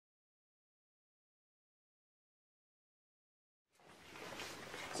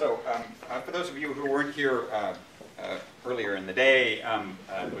So for those of you who weren't here earlier in the day,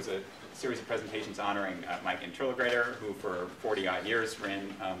 there was a series of presentations honoring Mike Interligrator, who for 40-odd years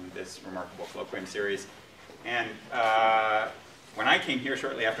ran this remarkable colloquium series. And when I came here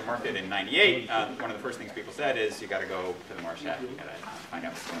shortly after Mark did in '98, one of the first things people said is, you got to go to the Marshette, you got to find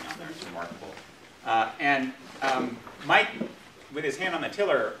out what's going on there. It's remarkable. Mike, with his hand on the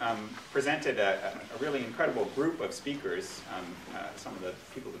tiller, presented a really incredible group of speakers, some of the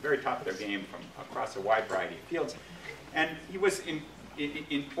people at the very top of their game from across a wide variety of fields. And he was,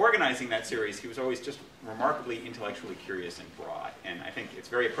 in organizing that series, he was always just remarkably intellectually curious and broad. And I think it's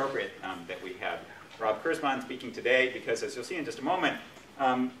very appropriate that we have Rob Kurzban speaking today, because as you'll see in just a moment,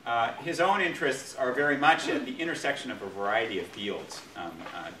 his own interests are very much at the intersection of a variety of fields,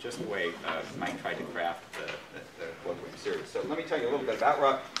 just the way Mike tried to craft the colloquium series. So let me tell you a little bit about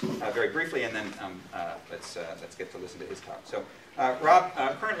Rob very briefly, and then let's get to listen to his talk. So Rob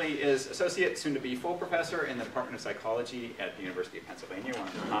currently is associate, soon to be full professor in the Department of Psychology at the University of Pennsylvania, one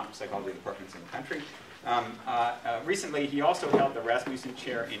of the top psychology departments in the country. Recently, he also held the Rasmussen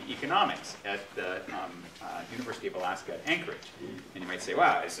Chair in Economics at the University of Alaska at Anchorage. And you might say,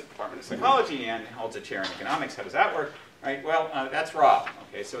 wow, he's a Department of Psychology and holds a chair in economics. How does that work? Right, well, that's Rob.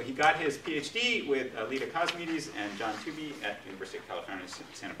 Okay, so he got his PhD with Lita Cosmides and John Tooby at the University of California,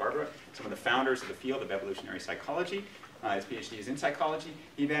 Santa Barbara, some of the founders of the field of evolutionary psychology. His PhD is in psychology.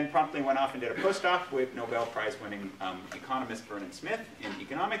 He then promptly went off and did a postdoc with Nobel Prize-winning economist Vernon Smith in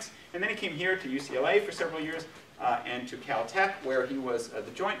economics. And then he came here to UCLA for several years and to Caltech, where he was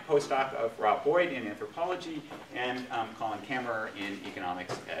the joint postdoc of Rob Boyd in anthropology and Colin Kammerer in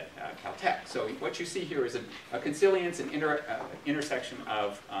economics at Caltech. So what you see here is a consilience and intersection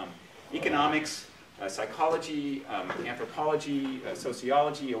of economics, psychology, anthropology,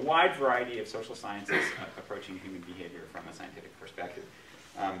 sociology, a wide variety of social sciences approaching human behavior from a scientific perspective.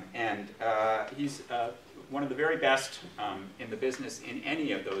 He's one of the very best in the business in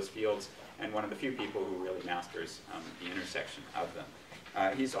any of those fields, and one of the few people who really masters the intersection of them.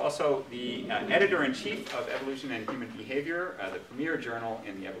 He's also the editor-in-chief of Evolution and Human Behavior, the premier journal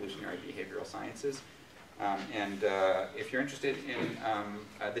in the evolutionary behavioral sciences. If you're interested in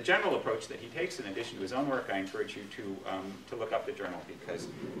the general approach that he takes in addition to his own work, I encourage you to look up the journal, because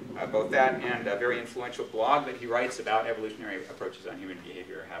both that and a very influential blog that he writes about evolutionary approaches on human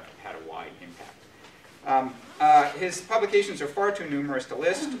behavior have had a wide impact. His publications are far too numerous to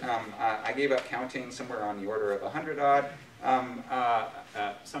list. I gave up counting, somewhere on the order of 100-odd.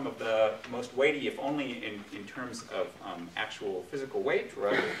 Some of the most weighty, if only in terms of actual physical weight,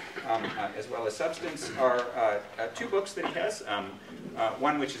 right, as well as substance, are two books that he has,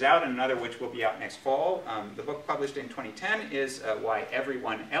 one which is out and another which will be out next fall. The book published in 2010 is Why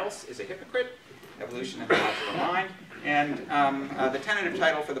Everyone Else is a Hypocrite, Evolution and the Logical Mind. And the tentative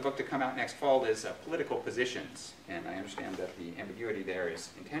title for the book to come out next fall is Political Positions. And I understand that the ambiguity there is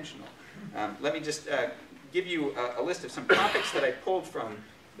intentional. Let me just give you a list of some topics that I pulled from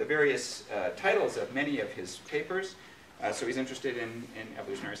the various titles of many of his papers. So he's interested in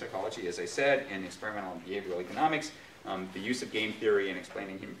evolutionary psychology, as I said, in experimental and behavioral economics, the use of game theory in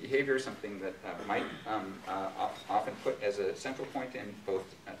explaining human behavior, something that Mike often put as a central point in both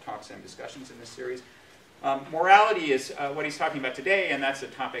talks and discussions in this series. Morality is what he's talking about today, and that's a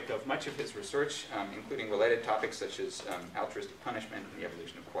topic of much of his research, including related topics such as altruistic punishment, the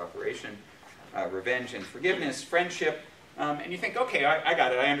evolution of cooperation, revenge and forgiveness, friendship. And you think, okay, I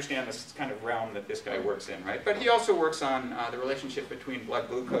got it. I understand this kind of realm that this guy works in, right? But he also works on the relationship between blood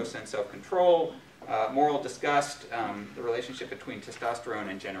glucose and self-control, moral disgust, the relationship between testosterone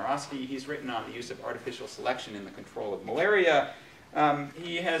and generosity. He's written on the use of artificial selection in the control of malaria.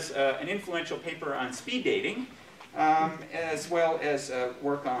 He has an influential paper on speed dating, as well as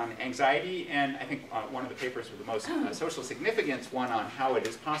work on anxiety, and I think one of the papers with the most social significance, one on how it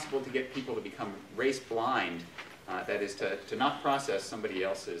is possible to get people to become race blind, that is to not process somebody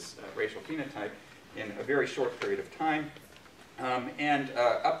else's racial phenotype in a very short period of time.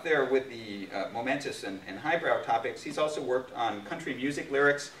 Up there with the momentous and highbrow topics, he's also worked on country music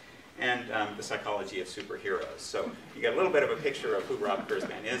lyrics and the psychology of superheroes. So you get a little bit of a picture of who Rob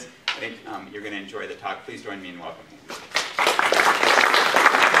Kurzban is. I think you're going to enjoy the talk. Please join me in welcoming him.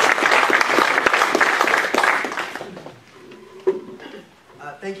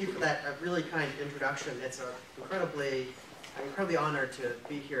 Thank you for that really kind introduction. It's I'm incredibly honored to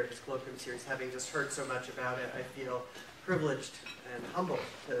be here at this colloquium series, having just heard so much about it. I feel privileged and humbled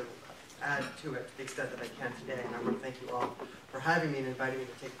to add to it to the extent that I can today. And I want to thank you all for having me and inviting me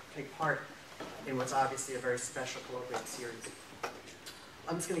to take part in what's obviously a very special colloquium series.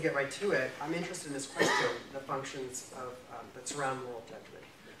 I'm just going to get right to it. I'm interested in this question, the functions of, that surround moral judgment.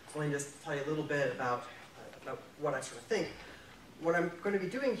 So let me just tell you a little bit about what I sort of think. What I'm going to be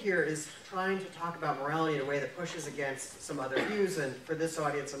doing here is trying to talk about morality in a way that pushes against some other views, and for this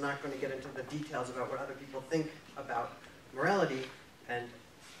audience I'm not going to get into the details about what other people think about morality, and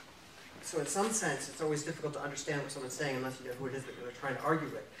so in some sense it's always difficult to understand what someone's saying unless you know who it is that they're trying to argue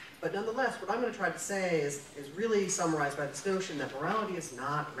with. But nonetheless, what I'm going to try to say is really summarized by this notion that morality is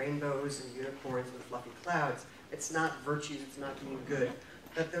not rainbows and unicorns and fluffy clouds. It's not virtues, it's not being good.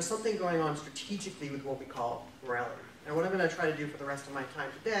 That there's something going on strategically with what we call morality. And what I'm going to try to do for the rest of my time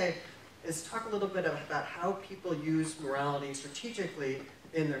today is talk a little bit about how people use morality strategically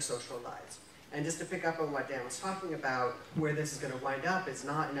in their social lives. And just to pick up on what Dan was talking about, where this is going to wind up is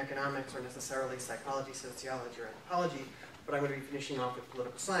not in economics or necessarily psychology, sociology, or anthropology, but I'm going to be finishing off with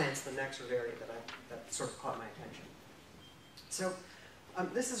political science, the next sort of area that sort of caught my attention. So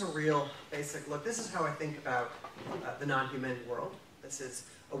this is a real basic look. This is how I think about the non-human world. This is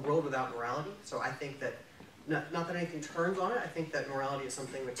a world without morality. So I think that, not that anything turns on it, I think that morality is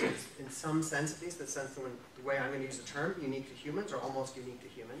something which is, in some sense at least, the sense of the way I'm going to use the term, unique to humans, or almost unique to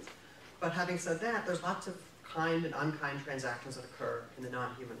humans. But having said that, there's lots of kind and unkind transactions that occur in the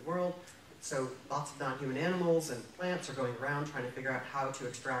non-human world. So lots of non-human animals and plants are going around trying to figure out how to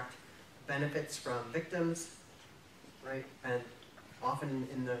extract benefits from victims, right? And often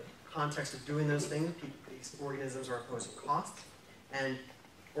in the context of doing those things, these organisms are imposing costs, and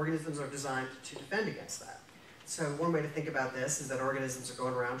organisms are designed to defend against that. So one way to think about this is that organisms are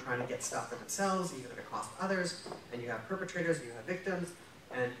going around trying to get stuff for themselves, even at a cost to others, and you have perpetrators and you have victims,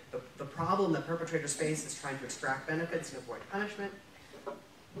 and the problem that perpetrators face is trying to extract benefits and avoid punishment.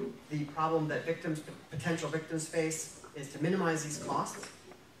 The problem that potential victims face is to minimize these costs.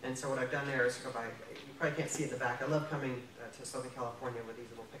 And so what I've done there is, you probably can't see it in the back, I love coming to Southern California with these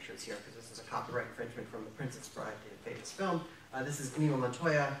little pictures here, because this is a copyright infringement from The Princess Bride, the famous film. This is Inigo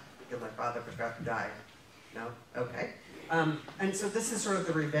Montoya, because my father was about to die. No? Okay. And so this is sort of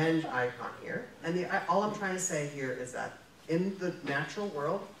the revenge icon here. And all I'm trying to say here is that in the natural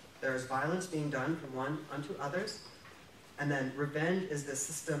world, there is violence being done from one unto others, and then revenge is the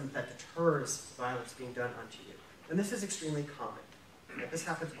system that deters violence being done unto you. And this is extremely common. This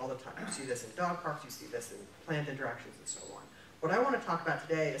happens all the time. You see this in dog parks, you see this in plant interactions, and so on. What I want to talk about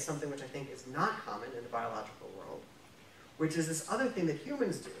today is something which I think is not common in the biological world, which is this other thing that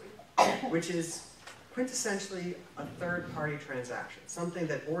humans do, which is quintessentially a third-party transaction, something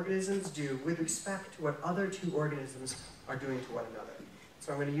that organisms do with respect to what other two organisms are doing to one another.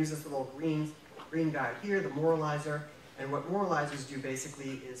 So I'm going to use this little green guy here, the moralizer, and what moralizers do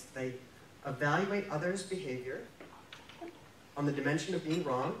basically is they evaluate others' behavior on the dimension of being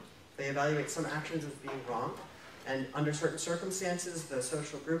wrong. They evaluate some actions as being wrong, and under certain circumstances, the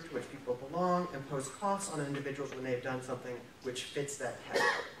social group to which people belong impose costs on individuals when they've done something which fits that category.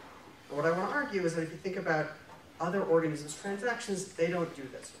 And what I want to argue is that if you think about other organisms' transactions, they don't do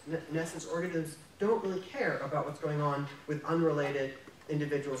this. In essence, organisms don't really care about what's going on with unrelated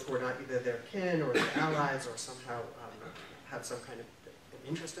individuals who are not either their kin or their allies or somehow have some kind of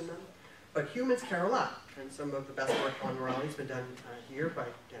interest in them. But humans care a lot, and some of the best work on morality has been done here by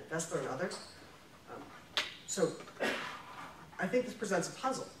Dan Fessler and others. So I think this presents a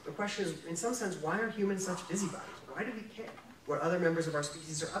puzzle. The question is, in some sense, why are humans such busybodies? Why do we care what other members of our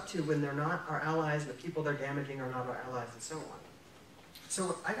species are up to when they're not our allies, the people they're damaging are not our allies, and so on?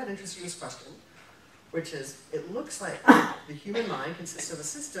 So I got interested in this question, which is, it looks like the human mind consists of a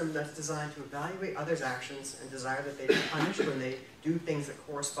system that's designed to evaluate others' actions and desire that they be punished when they do things that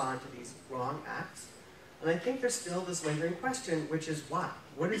correspond to these wrong acts. And I think there's still this lingering question, which is why?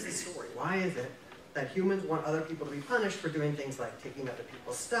 What is the story? Why is it that humans want other people to be punished for doing things like taking other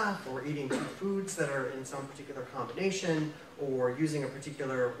people's stuff, or eating two foods that are in some particular combination, or using a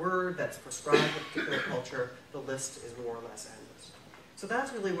particular word that's prescribed in a particular culture? The list is more or less endless. So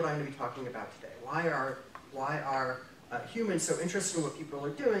that's really what I'm going to be talking about today. Why are humans so interested in what people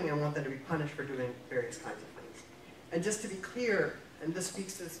are doing and want them to be punished for doing various kinds of things? And just to be clear, and this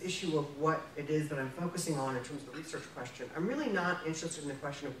speaks to this issue of what it is that I'm focusing on in terms of the research question, I'm really not interested in the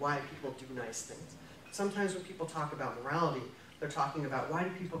question of why people do nice things. Sometimes when people talk about morality, they're talking about why do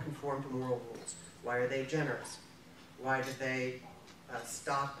people conform to moral rules? Why are they generous? Why do they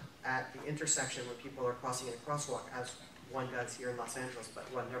stop at the intersection when people are crossing in a crosswalk, as one does here in Los Angeles, but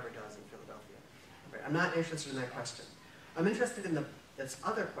one never does in Philadelphia? Right? I'm not interested in that question. I'm interested in this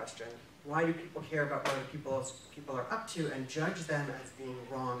other question: why do people care about what other people are up to and judge them as being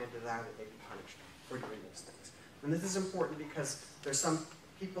wrong and desire that they be punished for doing those things? And this is important because there's some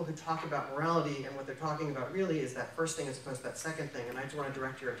people who talk about morality, and what they're talking about really is that first thing as opposed to that second thing, and I just want to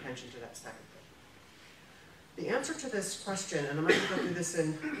direct your attention to that second thing. The answer to this question, and I'm not going to go through this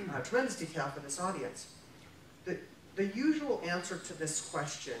in tremendous detail for this audience, the usual answer to this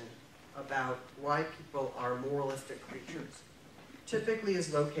question about why people are moralistic creatures typically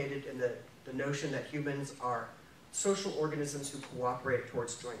is located in the notion that humans are social organisms who cooperate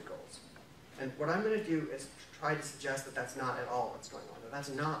towards joint goals. And what I'm going to do is try to suggest that that's not at all what's going on. That that's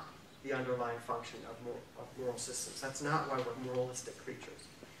not the underlying function of moral systems. That's not why we're moralistic creatures.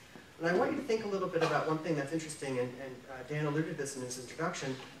 And I want you to think a little bit about one thing that's interesting, and Dan alluded to this in his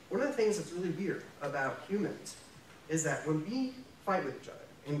introduction. One of the things that's really weird about humans is that when we fight with each other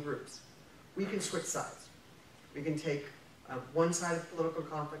in groups, we can switch sides. We can take one side of political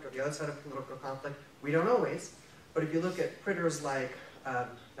conflict or the other side of political conflict. We don't always, but if you look at critters like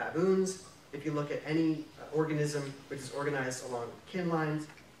baboons, if you look at any organism which is organized along kin lines,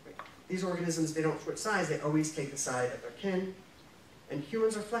 these organisms, they don't switch sides, they always take the side of their kin. And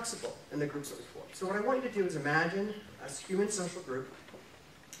humans are flexible in the groups that we form. So what I want you to do is imagine a human social group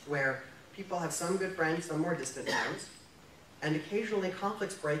where people have some good friends, some more distant friends, and occasionally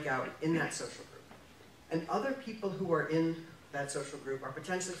conflicts break out in that social group. And other people who are in that social group are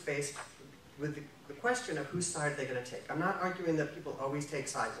potentially faced with the question of whose side are they going to take. I'm not arguing that people always take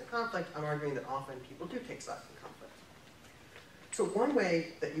sides in conflict, I'm arguing that often people do take sides in conflict. So one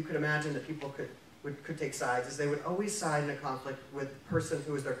way that you could imagine that people could take sides is they would always side in a conflict with the person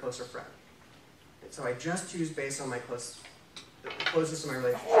who is their closer friend. And so I just choose based on the closest of my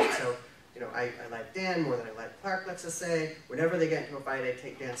relationship. So, you know, I like Dan more than I like Clark, let's just say. Whenever they get into a fight, I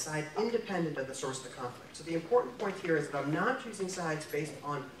take Dan's side, independent of the source of the conflict. So the important point here is that I'm not choosing sides based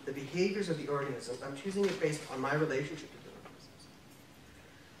on the behaviors of the organisms. I'm choosing it based on my relationship to the organisms.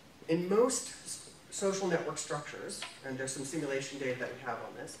 In most social network structures, and there's some simulation data that we have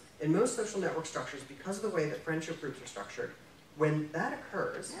on this, in most social network structures, because of the way that friendship groups are structured, when that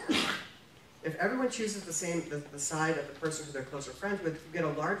occurs, if everyone chooses the side of the person who they're closer friends with, you get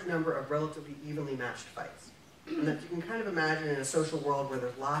a large number of relatively evenly matched fights. And that you can kind of imagine in a social world where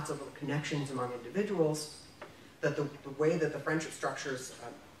there's lots of connections among individuals, that the way that the friendship structures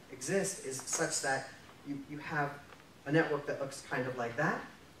exist is such that you have a network that looks kind of like that.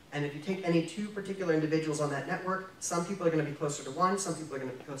 And if you take any two particular individuals on that network, some people are going to be closer to one, some people are going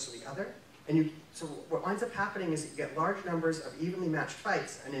to be closer to the other. And so what winds up happening is that you get large numbers of evenly matched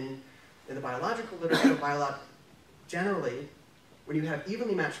fights. And in the biological literature, generally, when you have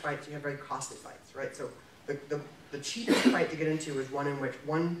evenly matched fights, you have very costly fights, right? So the cheapest fight to get into is one in which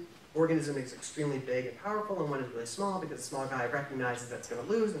one organism is extremely big and powerful and one is really small because the small guy recognizes that it's going to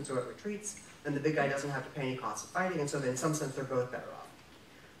lose and so it retreats. And the big guy doesn't have to pay any cost of fighting, and so in some sense they're both better off.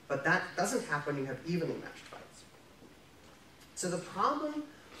 But that doesn't happen when you have evenly matched fights. So the problem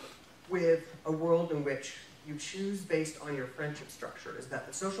with a world in which you choose based on your friendship structure is that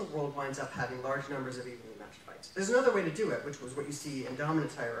the social world winds up having large numbers of evenly matched fights. There's another way to do it, which was what you see in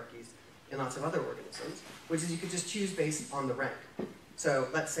dominance hierarchies in lots of other organisms, which is you could just choose based on the rank. So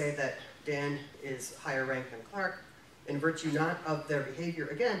let's say that Dan is higher ranked than Clark, in virtue not of their behavior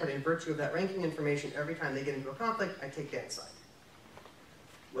again, but in virtue of that ranking information, every time they get into a conflict, I take Dan's side.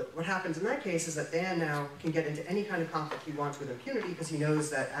 What happens in that case is that Dan now can get into any kind of conflict he wants with impunity because he knows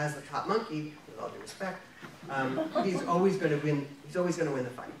that as the top monkey, with all due respect, he's always going to win the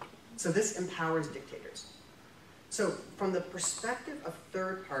fight. So this empowers dictators. So from the perspective of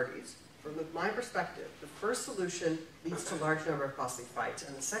third parties, from my perspective, the first solution leads to a large number of costly fights,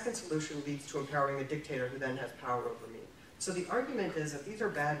 and the second solution leads to empowering a dictator who then has power over me. So the argument is that these are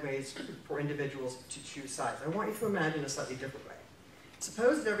bad ways for individuals to choose sides. I want you to imagine a slightly different way.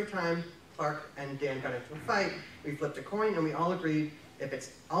 Suppose that every time Clark and Dan got into a fight, we flipped a coin and we all agreed, if it's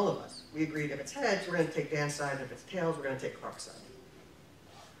all of us, we agreed if it's heads, we're going to take Dan's side, and if it's tails, we're going to take Clark's side.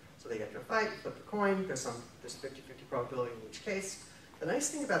 So they get into a fight, flip a coin, there's 50-50 probability in each case. The nice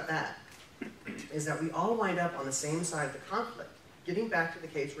thing about that is that we all wind up on the same side of the conflict, getting back to the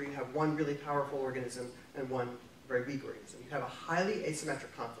case where you have one really powerful organism and one very weak organism. You have a highly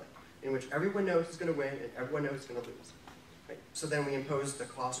asymmetric conflict in which everyone knows who's going to win and everyone knows who's going to lose. Right? So then we impose the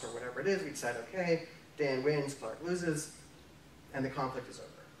cost or whatever it is. We decide, okay, Dan wins, Clark loses, and the conflict is over.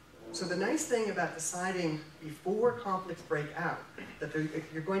 So the nice thing about deciding before conflicts break out that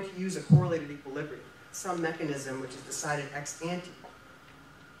you're going to use a correlated equilibrium, some mechanism which is decided ex ante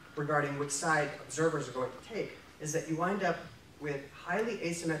regarding which side observers are going to take, is that you wind up with highly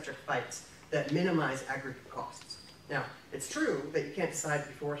asymmetric fights that minimize aggregate costs. Now, it's true that you can't decide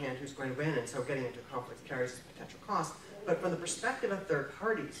beforehand who's going to win, and so getting into conflict carries potential cost, but from the perspective of third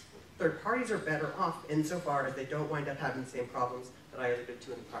parties are better off insofar as they don't wind up having the same problems that I alluded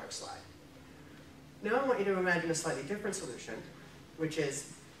to in the prior slide. Now I want you to imagine a slightly different solution, which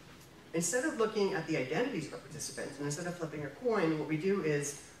is instead of looking at the identities of participants, and instead of flipping a coin, what we do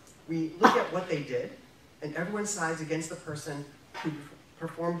is we look at what they did, and everyone sides against the person who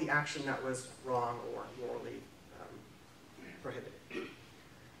performed the action that was wrong or morally prohibited.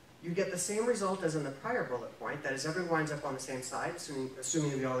 You get the same result as in the prior bullet point, that is, everyone winds up on the same side,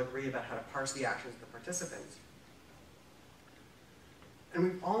 assuming we all agree about how to parse the actions of the participants. And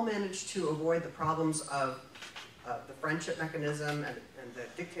we've all managed to avoid the problems of the friendship mechanism and the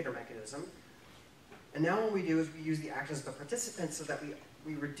dictator mechanism. And now what we do is we use the actions of the participants so that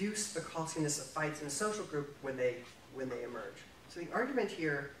we reduce the costliness of fights in a social group when they emerge. So the argument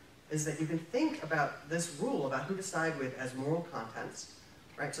here is that you can think about this rule about who to side with as moral contents,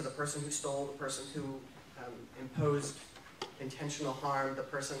 right? So the person who stole, the person who imposed intentional harm, the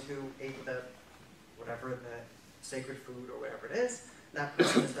person who ate the sacred food or whatever it is, that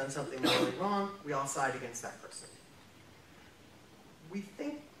person has done something morally wrong, we all side against that person. We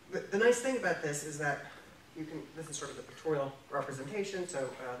think, the nice thing about this is that this is sort of the pictorial representation, so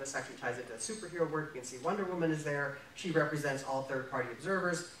this actually ties into superhero work. You can see Wonder Woman is there. She represents all third-party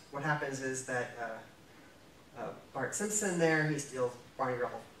observers. What happens is that Bart Simpson there, he steals Barney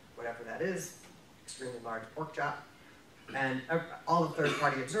Rubble, whatever that is, extremely large pork chop. And all the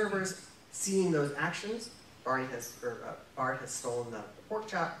third-party observers, seeing those actions, Bart has stolen the pork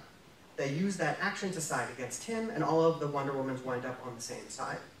chop, they use that action to side against him, and all of the Wonder Womans wind up on the same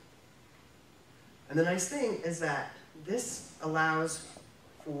side. And the nice thing is that this allows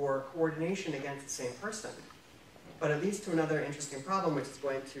for coordination against the same person. But it leads to another interesting problem, which is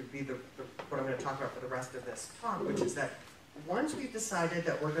going to be what I'm going to talk about for the rest of this talk, which is that once we've decided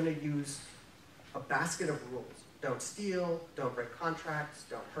that we're going to use a basket of rules, don't steal, don't break contracts,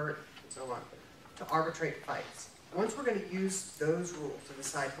 don't hurt, and so on, to arbitrate fights. Once we're going to use those rules to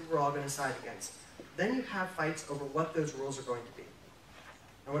decide who we're all going to side against, then you have fights over what those rules are going to be.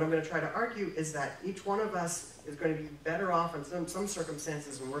 And what I'm going to try to argue is that each one of us is going to be better off in some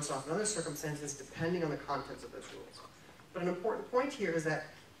circumstances and worse off in other circumstances, depending on the contents of those rules. But an important point here is that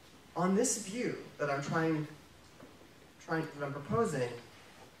on this view that I'm proposing,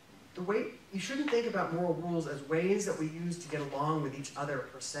 you shouldn't think about moral rules as ways that we use to get along with each other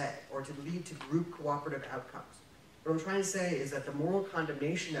per se, or to lead to group cooperative outcomes. What I'm trying to say is that the moral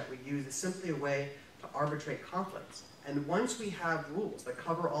condemnation that we use is simply a way to arbitrate conflicts. And once we have rules that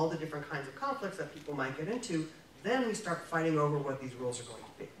cover all the different kinds of conflicts that people might get into, then we start fighting over what these rules are going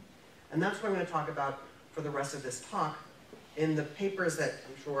to be. And that's what I'm going to talk about for the rest of this talk. In the papers that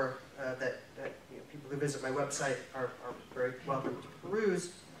I'm sure that people who visit my website are very welcome to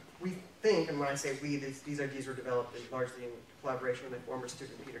peruse, we think, and when I say we, these ideas were developed largely in collaboration with my former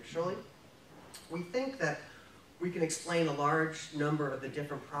student Peter Schully, we think that we can explain a large number of the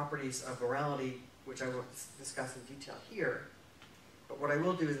different properties of morality, which I won't discuss in detail here. But what I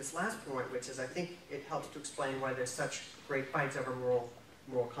will do is this last point, which is I think it helps to explain why there's such great fights over moral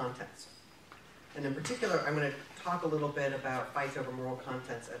contents. And in particular, I'm going to talk a little bit about fights over moral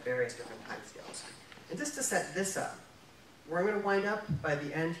contents at various different time scales. And just to set this up, where I'm going to wind up by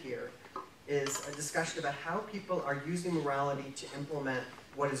the end here is a discussion about how people are using morality to implement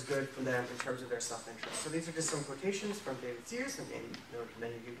what is good for them in terms of their self-interest. So these are just some quotations from David Sears, who known to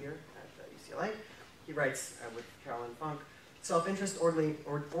many of you here at UCLA. He writes with Carolyn Funk, self-interest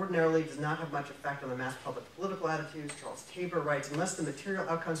ordinarily does not have much effect on the mass public political attitudes. Charles Tabor writes, unless the material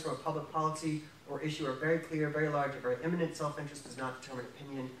outcomes from a public policy or issue are very clear, very large, or very imminent, self-interest does not determine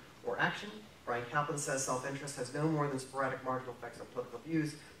opinion or action. Brian Kaplan says self-interest has no more than sporadic marginal effects on political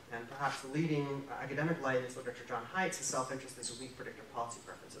views, and perhaps the leading academic light in this literature, John Haidt, says self-interest is a weak predictor of policy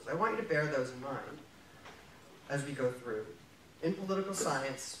preferences. I want you to bear those in mind as we go through. In political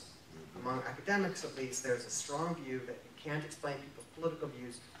science, among academics at least, there's a strong view that you can't explain people's political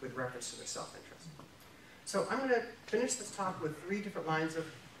views with reference to their self-interest. So I'm going to finish this talk with 3 different lines of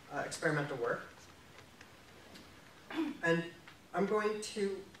experimental work. And I'm going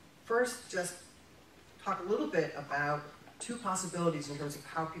to first just talk a little bit about 2 possibilities in terms of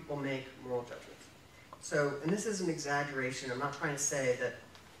how people make moral judgments. So, and this is an exaggeration. I'm not trying to say that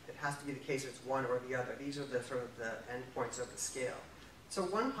it has to be the case it's one or the other. These are the sort of the endpoints of the scale. So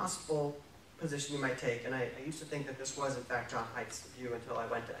one possible position you might take, and I used to think that this was in fact John Haidt's view until I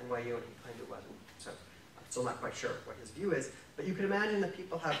went to NYU and he claimed it wasn't. So I'm still not quite sure what his view is. But you can imagine that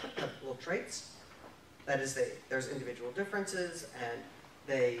people have little traits. That is, there's individual differences, and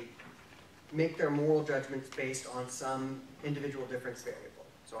they make their moral judgments based on some individual difference variable.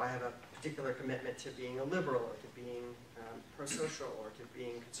 So I have a particular commitment to being a liberal, or to being pro-social, or to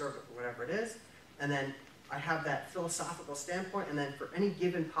being conservative, or whatever it is. And then I have that philosophical standpoint, and then for any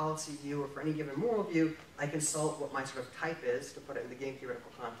given policy view or for any given moral view, I consult what my sort of type is, to put it in the game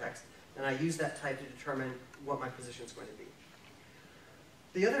theoretical context, and I use that type to determine what my position is going to be.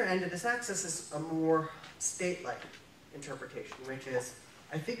 The other end of this axis is a more state-like interpretation, which is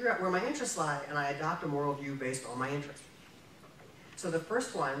I figure out where my interests lie and I adopt a moral view based on my interest. So the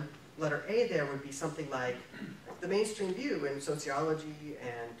first one, letter A there, would be something like the mainstream view in sociology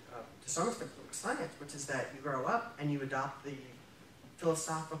and to some extent science, which is that you grow up and you adopt the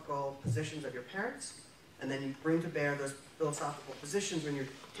philosophical positions of your parents, and then you bring to bear those philosophical positions when you're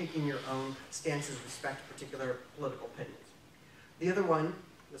taking your own stances with respect to particular political opinions. The other one,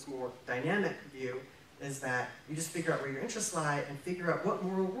 this more dynamic view, is that you just figure out where your interests lie and figure out what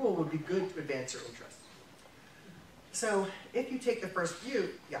moral rule would be good to advance your interests. So if you take the first view,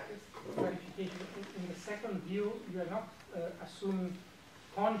 yeah. Clarification. In the second view, you are not assuming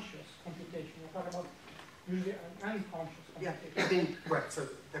conscious computation. You're talking about usually an unconscious computation. Yeah, I mean, right. So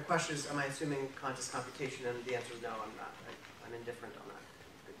the question is, am I assuming conscious computation? And the answer is no, I'm not. I'm indifferent on that.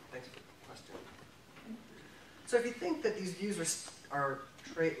 Good. Thanks for the question. So if you think that these views are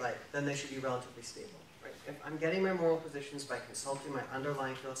trait-like, then they should be relatively stable. Right? If I'm getting my moral positions by consulting my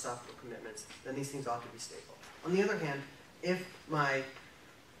underlying philosophical commitments, then these things ought to be stable. On the other hand, if my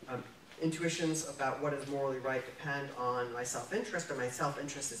intuitions about what is morally right depend on my self-interest, or my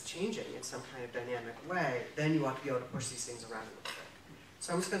self-interest is changing in some kind of dynamic way, then you ought to be able to push these things around a little bit.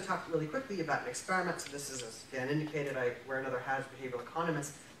 So I'm just going to talk really quickly about an experiment. So this is, as Dan indicated, I wear another hat as behavioral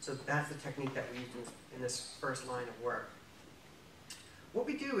economist, so that's the technique that we use in this first line of work. What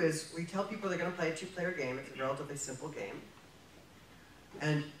we do is we tell people they're going to play a two-player game. It's a relatively simple game.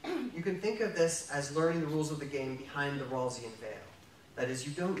 And you can think of this as learning the rules of the game behind the Rawlsian veil. That is,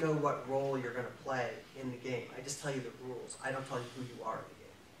 you don't know what role you're going to play in the game. I just tell you the rules. I don't tell you who you are in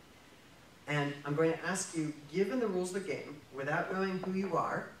the game. And I'm going to ask you, given the rules of the game, without knowing who you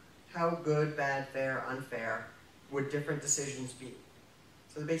are, how good, bad, fair, unfair would different decisions be?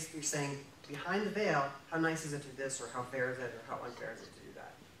 So basically you're saying, behind the veil, how nice is it to do this, or how fair is it, or how unfair is it to do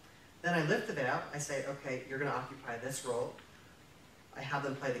that? Then I lift the veil. I say, okay, you're going to occupy this role. I have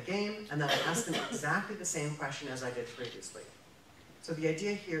them play the game, and then I ask them exactly the same question as I did previously. So the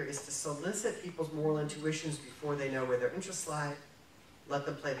idea here is to solicit people's moral intuitions before they know where their interests lie, let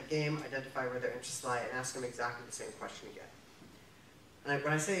them play the game, identify where their interests lie, and ask them exactly the same question again. And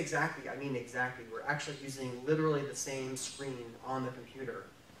when I say exactly, I mean exactly. We're actually using literally the same screen on the computer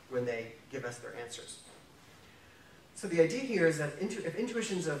when they give us their answers. So the idea here is that if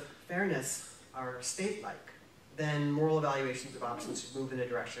intuitions of fairness are state-like, then moral evaluations of options should move in a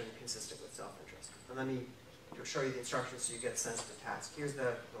direction consistent with self-interest. And let me show you the instructions so you get a sense of the task. Here's the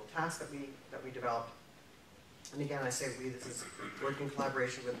little task that we developed. And again, I say we, this is working in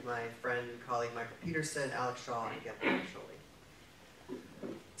collaboration with my friend and colleague Michael Peterson, Alex Shaw, and again, Shirley.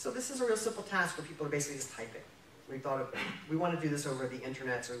 So this is a real simple task where people are basically just typing. We want to do this over the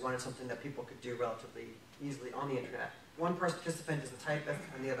internet, so we wanted something that people could do relatively easily on the internet. One participant is the typist,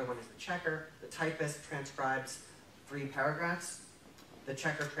 and the other one is the checker. The typist transcribes 3 paragraphs. The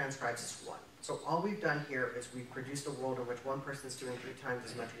checker transcribes just 1. So all we've done here is we've produced a world in which one person is doing 3 times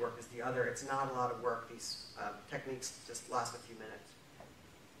as much work as the other. It's not a lot of work. These techniques just last a few minutes.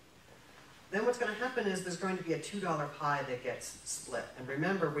 Then what's going to happen is there's going to be a $2 pie that gets split. And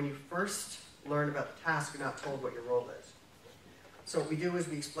remember, when you first learn about the task, you're not told what your role is. So what we do is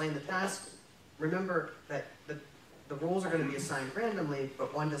we explain the task. Remember that the roles are going to be assigned randomly,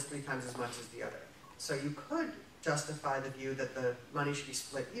 but one does 3 times as much as the other. So you could justify the view that the money should be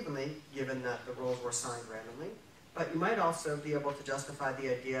split evenly, given that the roles were assigned randomly. But you might also be able to justify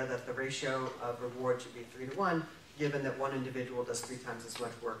the idea that the ratio of reward should be 3 to 1, given that one individual does 3 times as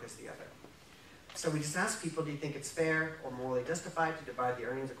much work as the other. So we just ask people, do you think it's fair or morally justified to divide the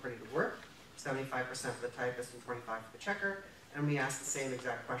earnings according to work? 75% for the typist and 25% for the checker. And we ask the same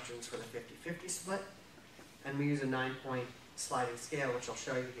exact questions for the 50-50 split. And we use a 9-point sliding scale, which I'll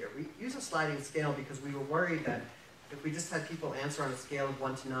show you here. We use a sliding scale because we were worried that if we just had people answer on a scale of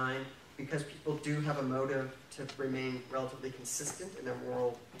 1 to 9, because people do have a motive to remain relatively consistent in their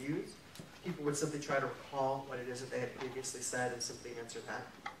moral views, people would simply try to recall what it is that they had previously said and simply answer that.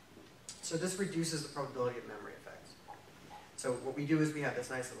 So this reduces the probability of memory effects. So what we do is we have this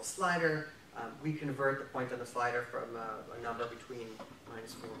nice little slider. We convert the point on the slider from a number between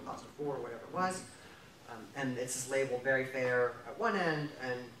 -4 and +4 or whatever it was. And it's just labeled very fair at one end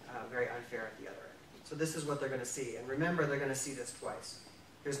and very unfair at the other end. So this is what they're going to see. And remember, they're going to see this twice.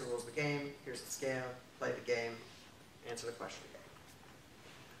 Here's the rules of the game, here's the scale, play the game, answer the question again.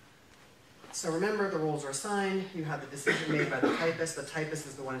 So remember, the roles are assigned. You have the decision made by the typist. The typist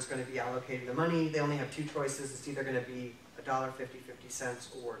is the one who's going to be allocating the money. They only have 2 choices. It's either going to be $1.50, 50 cents,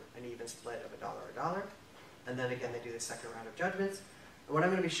 or an even split of $1, $1. And then again, they do the second round of judgments. And And what I'm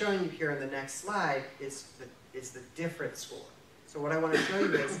going to be showing you here in the next slide is the difference score. So what I want to show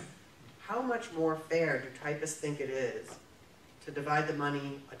you is how much more fair do typists think it is to divide the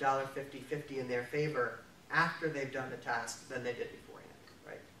money $1.50, 50 in their favor after they've done the task than they did beforehand,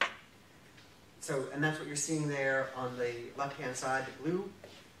 right? So, and that's what you're seeing there on the left-hand side, the blue.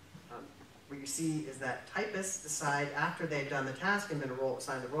 What you see is that typists decide after they've done the task and been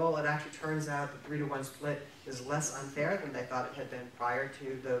assigned the role, it actually turns out the 3-to-1 split is less unfair than they thought it had been prior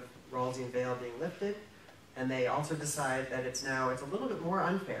to the Rawlsian veil being lifted. And they also decide that it's a little bit more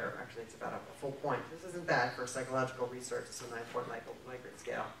unfair. Actually, it's about a full point. This isn't bad for psychological research. It's a 9-point Likert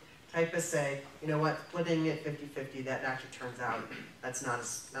scale. Typists say, you know what, splitting it 50-50, that actually turns out that's not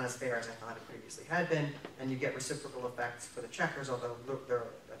as fair as I thought it previously had been, and you get reciprocal effects for the checkers, although they're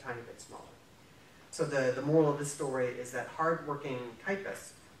a tiny bit smaller. So the moral of this story is that hardworking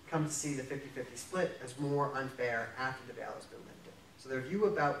typists come to see the 50-50 split as more unfair after the veil has been lifted. So their view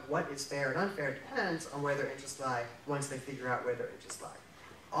about what is fair and unfair depends on where their interests lie once they figure out where their interests lie.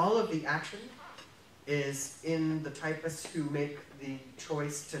 All of the action is in the typists who make the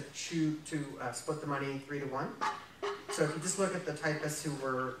choice to choose to split the money 3-to-1. So if you just look at the typists who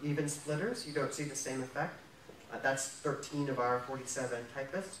were even splitters, you don't see the same effect. That's 13 of our 47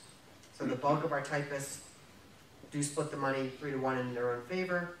 typists. So the bulk of our typists do split the money 3-to-1 in their own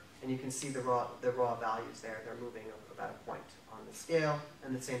favor, and you can see the raw values there. They're moving about a point on the scale,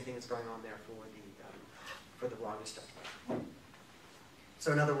 and the same thing is going on there for the wrongest judgment.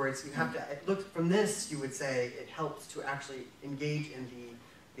 So in other words, you have to look from this. You would say it helps to actually engage in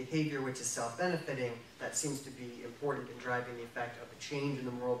the behavior which is self-benefiting. That seems to be important in driving the effect of the change in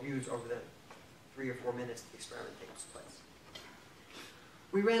the moral views over the 3 or 4 minutes the experiment takes place.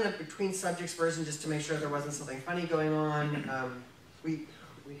 We ran a between subjects version just to make sure there wasn't something funny going on. In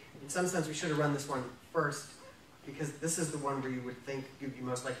some sense, we should have run this one first, because this is the one where you would think you'd be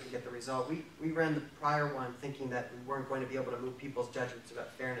most likely to get the result. We ran the prior one thinking that we weren't going to be able to move people's judgments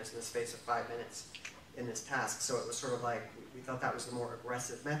about fairness in the space of 5 minutes in this task. So it was sort of like, we thought that was the more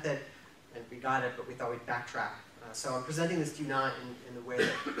aggressive method, and we got it, but we thought we'd backtrack. So I'm presenting this to you not in the way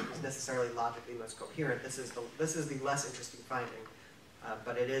that is necessarily logically most coherent. This is the less interesting finding.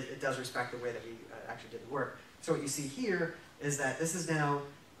 But it does respect the way that we actually did the work. So what you see here is that this is now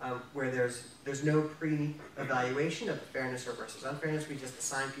where there's no pre-evaluation of the fairness or versus unfairness. We just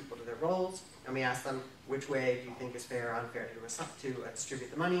assign people to their roles, and we ask them which way do you think is fair or unfair to distribute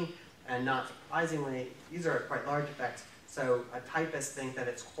the money. And not surprisingly, these are quite large effects. So typists think that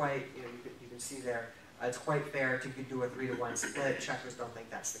it's quite, you can see there, it's quite fair to do a 3-to-1 split. Checkers don't think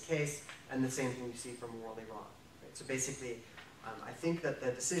that's the case, and the same thing you see for morally wrong. Right? So basically, I think that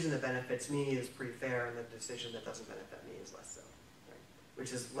the decision that benefits me is pretty fair, and the decision that doesn't benefit me is less so, right?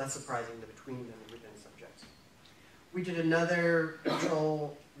 Which is less surprising than between them and within subjects. We did another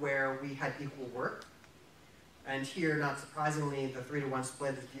control where we had equal work, and here, not surprisingly, the 3-to-1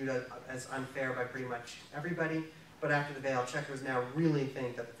 split is viewed as unfair by pretty much everybody, but after the veil, checkers now really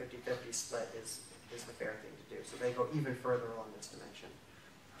think that the 50-50 split is the fair thing to do, so they go even further along this dimension.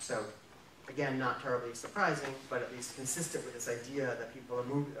 So, again, not terribly surprising, but at least consistent with this idea that people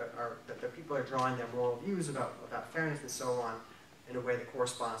that people are drawing their moral views about fairness and so on in a way that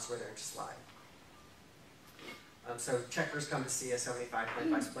corresponds to where their interests lie. So checkers come to see a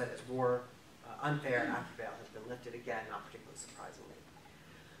 75-25 split as more unfair after veil has been lifted, again, not particularly surprisingly.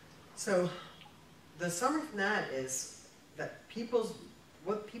 So the summary from that is that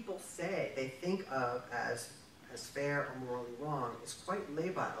what people say they think of as fair or morally wrong is quite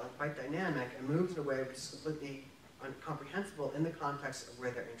labile and quite dynamic, and moves in a way which is completely incomprehensible in the context of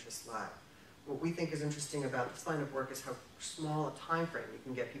where their interests lie. What we think is interesting about this line of work is how small a time frame you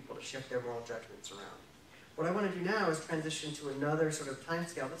can get people to shift their moral judgments around. What I want to do now is transition to another sort of time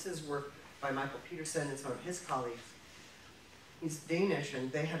scale. This is work by Michael Peterson and some of his colleagues. He's Danish, and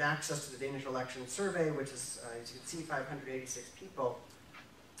they had access to the Danish election survey, which is, as you can see, 586 people.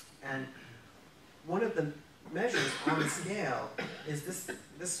 And one of the measures on the scale is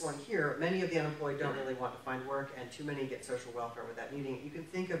this one here. Many of the unemployed don't really want to find work, and too many get social welfare without needing it. You can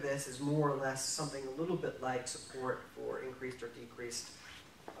think of this as more or less something a little bit like support for increased or decreased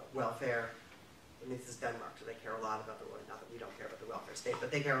welfare. And this is Denmark, so they care a lot about the world. Not that we don't care about the welfare state,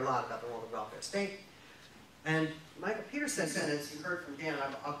 but they care a lot about the role of the welfare state. And Michael Peterson said, as you heard from Dan,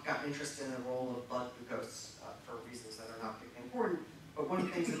 I've gotten interested in the role of blood glucose for reasons that are not particularly important. But one of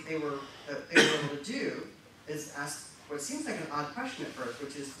the things that they were able to do is ask what seems like an odd question at first,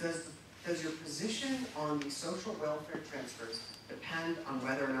 which is, does your position on the social welfare transfers depend on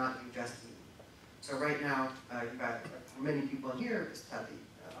whether or not you just eat? So right now, you've got many people in here just have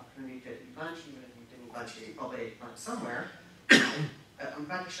the opportunity to eat lunch, even if you didn't eat lunch, you probably ate lunch somewhere. I'm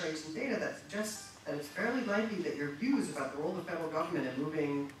about to show you some data that suggests that it's fairly likely that your views about the role of the federal government in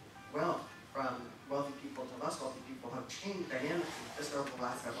moving wealth from wealthy people to less wealthy people have changed dynamically just over the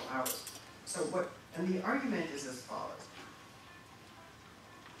last several hours. So and the argument is as follows.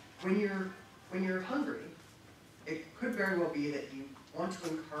 When you're hungry, it could very well be that you want to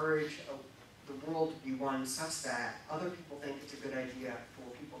encourage the world to be one such that other people think it's a good idea for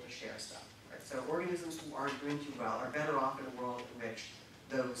people to share stuff. Right? So organisms who aren't doing too well are better off in a world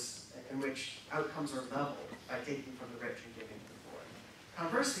in which outcomes are leveled by taking from the rich and giving to the poor.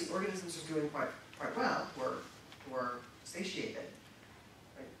 Conversely, organisms who are doing quite well, who are satiated,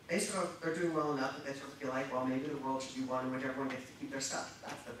 right? They're doing well enough that they sort of feel like, well, maybe the world should be one in which everyone gets to keep their stuff.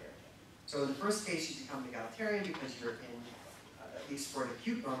 That's the fair thing. So in the first case, you become egalitarian because you're in, at least for an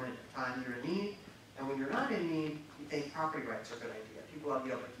acute moment of time, you're in need. And when you're not in need, you think property rights are a good idea. People ought to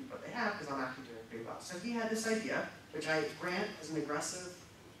be able to keep what they have because I'm actually doing pretty well. So he had this idea, which I grant is an aggressive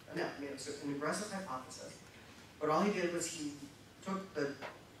hypothesis. But all he did was he took the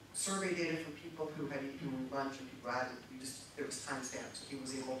survey data from people who had eaten lunch and people who hadn't. It was time stamped. So he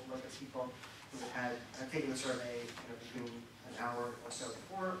was able to look at people who had taken the survey between an hour or so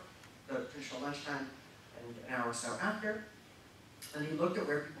before the traditional lunchtime and an hour or so after. And he looked at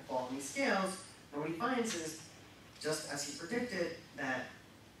where people fall on these scales. And what he finds is, just as he predicted, that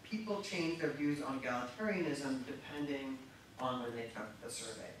people change their views on egalitarianism depending on when they took the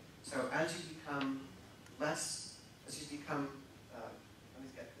survey. So as you become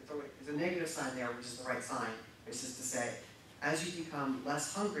there's a negative sign there, which is the right sign, which is to say, as you become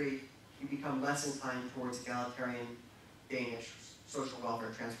less hungry, you become less inclined towards egalitarian Danish social welfare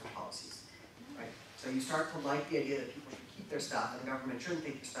transfer policies, right? So you start to like the idea that people should keep their stuff and the government shouldn't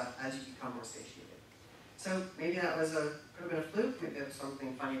take your stuff as you become more satiated. So maybe that was could have been a fluke, maybe there was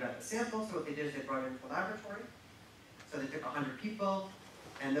something funny about the sample. So what they did is they brought it into a laboratory. So they took 100 people,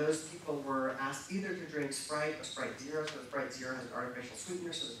 and those people were asked either to drink Sprite or Sprite Zero. So Sprite Zero has an artificial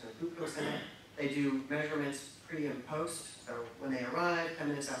sweetener, so there's no glucose in it. They do measurements pre and post, so when they arrive, 10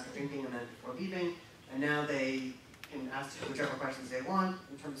 minutes after drinking and then before leaving, and now they can ask whichever questions they want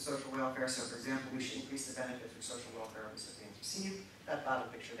in terms of social welfare. So for example, we should increase the benefits which social welfare recipients receive. That bottom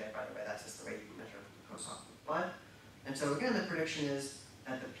picture there, by the way, that's just the way you measure glucose off the blood. And so again, the prediction is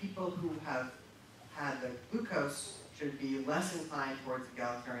that the people who have had the glucose should be less inclined towards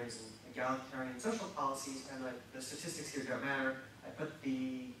egalitarian social policies, and the statistics here don't matter. I put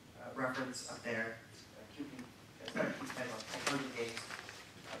the reference up there, QP, 100 days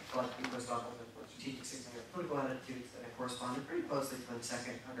blood glucose levels and strategic signaling of political attitudes that corresponded pretty closely to when the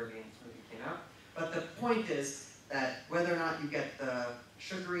second Hunger Games movie came out. But the point is that whether or not you get the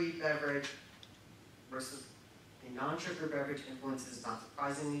sugary beverage versus the non-sugar beverage influences, not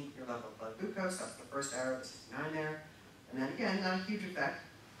surprisingly, your level of blood glucose. That's the first arrow, the 69 there. And then again, not a huge effect,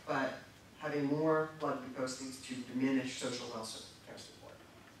 but having more blood glucose leads to diminished social welfare support.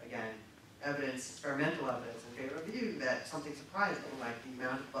 Again, experimental evidence in favor of the view that something surprising like the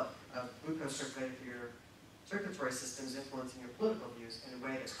amount of glucose circulating through your circulatory system is influencing your political views in a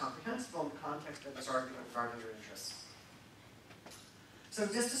way that's comprehensible in the context of this argument regarding your interests. So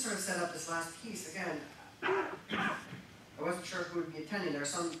just to sort of set up this last piece, again, I wasn't sure who would be attending. There are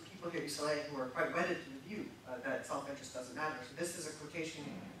some people here at UCLA who are quite wedded to the view that self-interest doesn't matter. So this is a quotation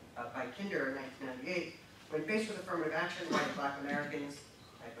by Kinder in 1998. When faced with affirmative action, white and black Americans,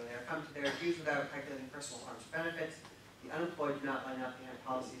 typo there, come to their views without calculating personal harms or benefits. The unemployed do not line up behind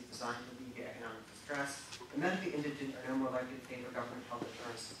policies designed to alleviate economic distress. The medically indigent are no more likely to favor government health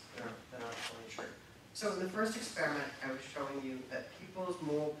insurance than are fully insured. So in the first experiment, I was showing you that people's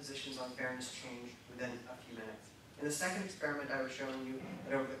moral positions on fairness changed within a few minutes. In the second experiment, I was showing you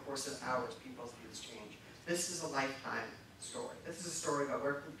that over the course of hours, people's views change. This is a lifetime story. This is a story about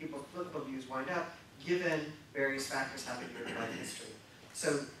where people's political views wind up, given various factors having to do with life history.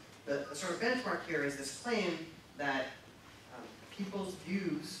 So the sort of benchmark here is this claim that people's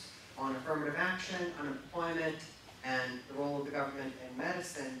views on affirmative action, unemployment, and the role of the government in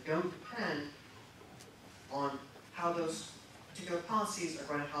medicine don't depend on how those particular policies are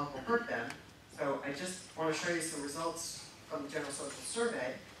going to help or hurt them. So I just want to show you some results from the General Social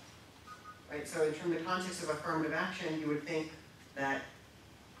Survey. Right? So in terms of the context of affirmative action, you would think that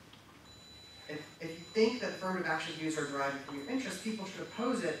if you think that affirmative action views are derived from your interests, people should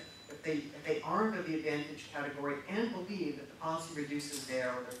oppose it if they aren't of the advantaged category and believe that the policy reduces their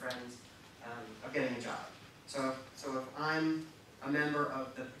or their friends of getting a job. So if I'm a member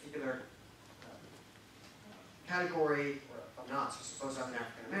of the particular category, or if I'm not, so suppose I'm an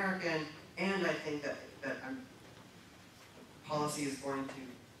African American, and I think that the policy is going to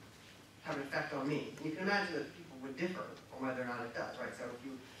have an effect on me. And you can imagine that people would differ on whether or not it does, right? So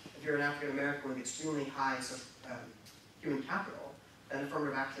if you're an African American with extremely high human capital, then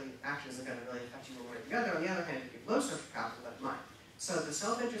affirmative action isn't going to really affect you one way or the other. On the other hand, if you have low social capital, that might. So the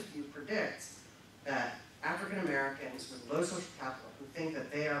self-interest view predicts that African Americans with low social capital who think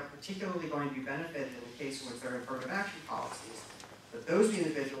that they are particularly going to be benefited in the case in which there are affirmative action policies, that those are the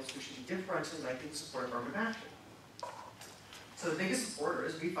individuals who should be differentially likely to support affirmative action. So the biggest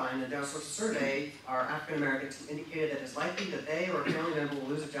supporters we find in the Dow Social Survey are African Americans who indicated that it's likely that they or a family member will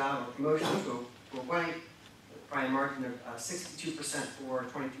lose a job or promotion to a white, by a margin of 62% for,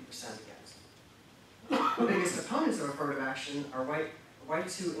 22% against. The biggest opponents of affirmative action are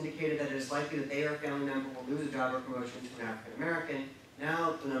whites who indicated that it is likely that they or a family member will lose a job or promotion to an African American.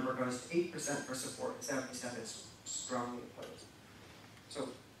 Now the number goes to 8% for support and 77% strongly opposed. So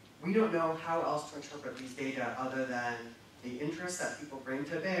we don't know how else to interpret these data other than the interest that people bring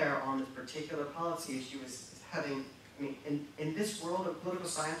to bear on this particular policy issue is having, I mean, in this world, of political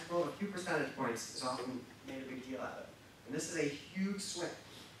science world, a few percentage points is often made a big deal out of. And this is a huge swing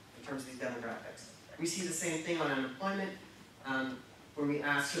in terms of these demographics. We see the same thing on unemployment. When we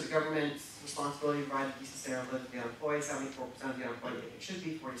ask for the government's responsibility to provide a decent standard of living to the unemployed, 74% of the unemployed think it should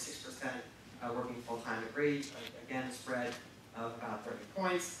be, 46% working full-time agreed. Again, a spread of about 30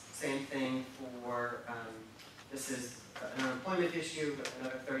 points. Same thing for, this is an unemployment issue,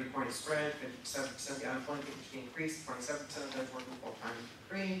 another 30-point spread, 57% of the unemployment should be increased, 27% of those working full-time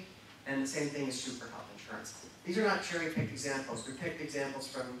agreed. And the same thing is true for health insurance. These are not cherry-picked examples. We picked examples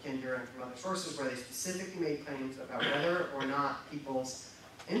from Kinder and from other sources where they specifically made claims about whether or not people's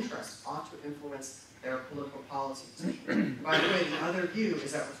interests ought to influence their political policies. By the way, the other view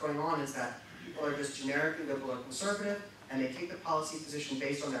is that what's going on is that people are just generically liberal or conservative, and they take the policy position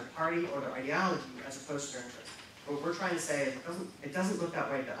based on their party or their ideology as opposed to their interests. What we're trying to say is it doesn't look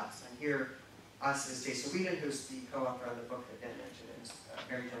that way to us. And here, us is Jason Whedon, who's the co-author of the book that Dan mentioned, and is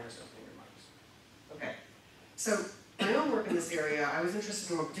very generous opening remarks. Okay, so my own work in this area, I was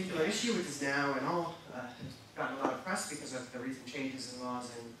interested in one particular issue, which is now and all gotten a lot of press because of the recent changes in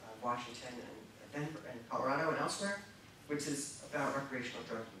laws in Washington and Denver and Colorado and elsewhere, which is about recreational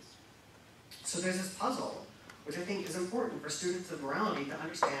drug use. So there's this puzzle, which I think is important for students of morality to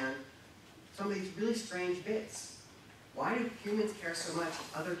understand some of these really strange bits. Why do humans care so much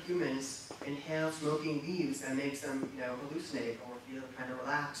if other humans inhale smoking leaves that makes them, hallucinate or feel kind of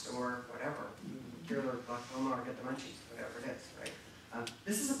relaxed or whatever, cure their glaucoma or get the munchies, whatever it is, right?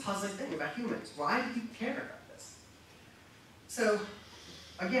 This is a puzzling thing about humans. Why do people care about this? So,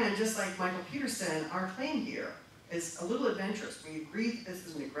 again, just like Michael Peterson, our claim here is a little adventurous. We agree that this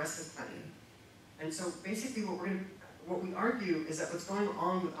is an aggressive claim. And so basically what we argue is that what's going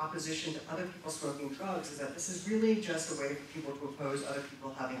on with opposition to other people smoking drugs is that this is really just a way for people to oppose other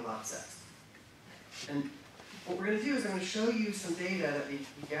people having a lot of sex. And what we're going to do is I'm going to show you some data that we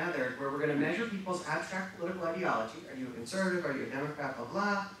gathered where we're going to measure people's abstract political ideology. Are you a conservative? Are you a Democrat? Blah,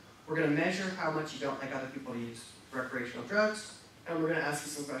 blah. We're going to measure how much you don't like other people to use recreational drugs. And we're going to ask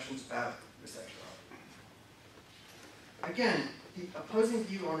you some questions about your sexuality. Again, the opposing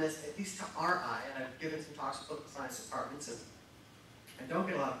view on this, at least to our eye, and I've given some talks to political science departments, and I don't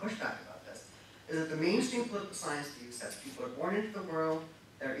get a lot of pushback about this, is that the mainstream political science view says people are born into the world,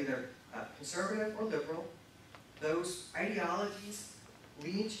 they're either conservative or liberal. Those ideologies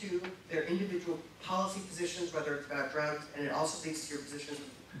lead to their individual policy positions, whether it's about drugs, and it also leads to your positions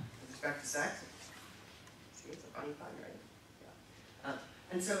with respect to sex. See, it's a funny fun, right?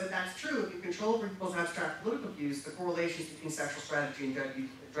 And so if that's true, if you control people's abstract political views, the correlations between sexual strategy and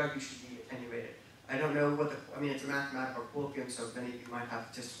drug use should be attenuated. I don't know what it's a mathematical colloquium, so many of you might have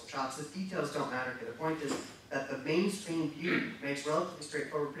statistical chops. The details don't matter here. The point is that the mainstream view makes relatively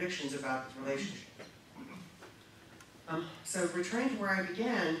straightforward predictions about this relationship. So returning to where I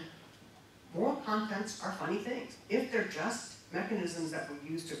began, moral contents are funny things. If they're just mechanisms that we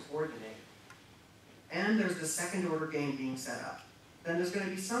use to coordinate, and there's the second order game being set up, then there's going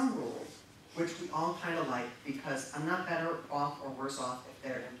to be some rules which we all kind of like because I'm not better off or worse off if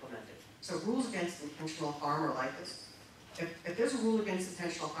they're implemented. So rules against intentional harm are like this. If there's a rule against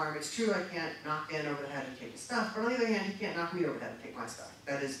intentional harm, it's true I can't knock Dan over the head and take his stuff, but on the other hand, he can't knock me over the head and take my stuff.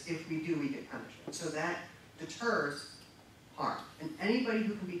 That is, if we do, we get punished. So that deters harm. And anybody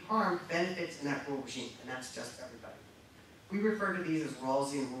who can be harmed benefits in that rule regime, and that's just everybody. We refer to these as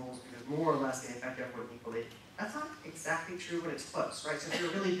Rawlsian rules because more or less they affect everyone equally. That's not exactly true when it's close, right? So if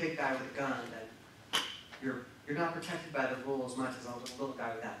you're a really big guy with a gun, then you're not protected by the rule as much as a little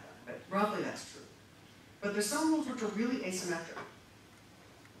guy with that gun. But roughly that's true. But there's some rules which are really asymmetric.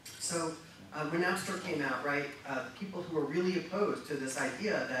 So when Napster came out, right, people who were really opposed to this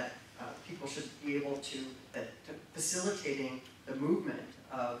idea that people should be able to facilitating the movement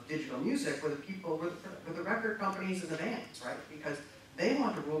of digital music with the record companies and the bands, right? Because they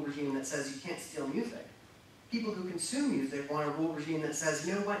want a rule regime that says you can't steal music. People who consume music want a rule regime that says,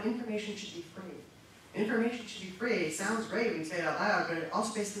 you know what, information should be free. Information should be free. It sounds great when you say it out loud, but it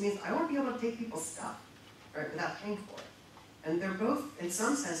also basically means I want to be able to take people's stuff, right, without paying for it. And they're both, in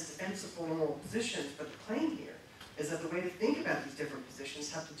some sense, defensible moral positions, but the claim here is that the way to think about these different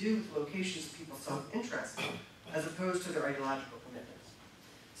positions have to do with locations of people's self-interest, as opposed to their ideological commitments.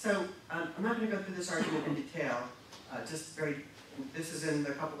 So I'm not going to go through this argument in detail, this is in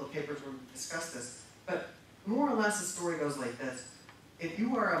the couple of papers where we discussed this, but more or less the story goes like this. If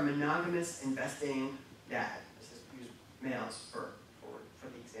you are a monogamous investing dad, let's just use males for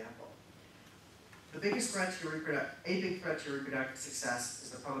the example, the biggest threat to your reproductive success is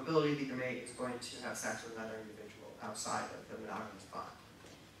the probability that your mate is going to have sex with another individual outside of the monogamous bond.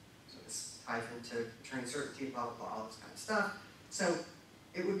 So this ties into maternity certainty, blah, blah, blah, all this kind of stuff. So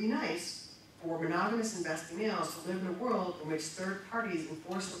it would be nice for monogamous investing males to live in a world in which third parties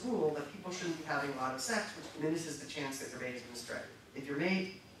enforce the rule that people shouldn't be having a lot of sex, which diminishes the chance that your mate is going to stray. If your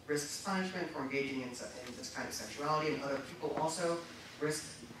mate risks punishment for engaging in this kind of sexuality, and other people also risk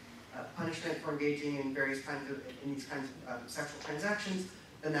punishment for engaging in these kinds of sexual transactions,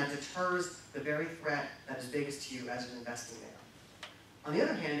 then that deters the very threat that is biggest to you as an investing male. On the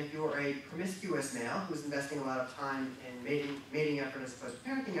other hand, if you're a promiscuous male who's investing a lot of time in mating effort as opposed to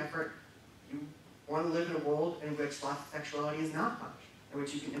parenting effort, you want to live in a world in which lots of sexuality is not punished, in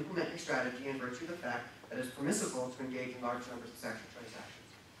which you can implement your strategy in virtue of the fact that it's permissible to engage in large numbers of sexual transactions.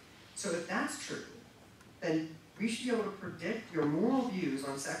 So if that's true, then we should be able to predict your moral views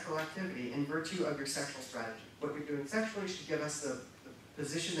on sexual activity in virtue of your sexual strategy. What you're doing sexually should give us the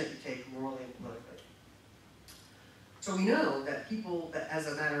position that you take morally and politically. So we know that people, that as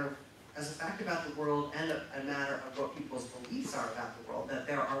a fact about the world and a matter of what people's beliefs are about the world, that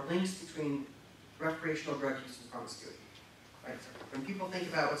there are links between recreational drug use and promiscuity. Right? So when people think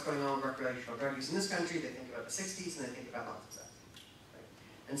about what's going on with recreational drug use in this country, they think about the 60s and they think about lots of sex.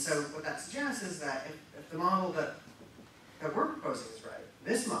 Right? And so what that suggests is that if the model that we're proposing is right,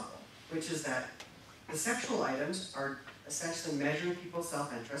 this model, which is that the sexual items are essentially measuring people's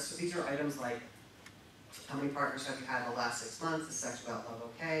self-interest. So these are items like, how many partners have you had in the last 6 months? Is sex without love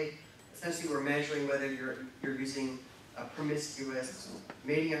okay? Essentially, we're measuring whether you're using a promiscuous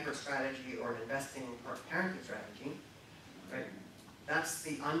mating effort strategy or an investing or parenting strategy. Right? That's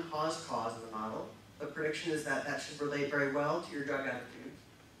the uncaused cause of the model. The prediction is that that should relate very well to your drug attitudes.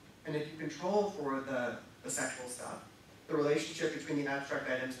 And if you control for the sexual stuff, the relationship between the abstract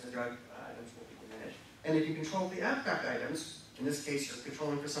items and the drug items will be diminished. And if you control the abstract items, in this case you're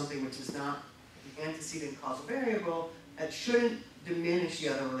controlling for something which is not the antecedent causal variable, that shouldn't diminish the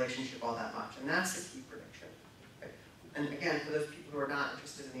other relationship all that much. And that's the key prediction. Right? And again, for those people who are not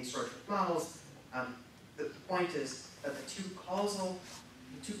interested in these sorts of models, the point is that the two causal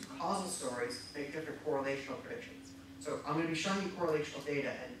stories make different correlational predictions. So I'm going to be showing you correlational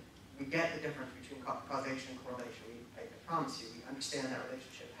data, and we get the difference between causation and correlation. I promise you, we understand that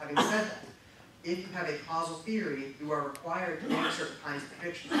relationship. Having said that, if you have a causal theory, you are required to make certain kinds of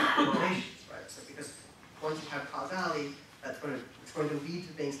predictions about correlations, right? So because once you have causality, it's going to lead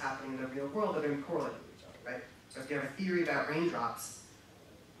to things happening in the real world that are correlated with each other, right? So if you have a theory about raindrops,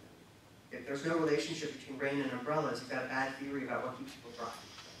 if there's no relationship between rain and umbrellas, you've got a bad theory about what keeps people dry.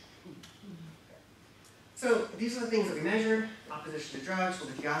 Okay. So these are the things that we measured: opposition to drugs,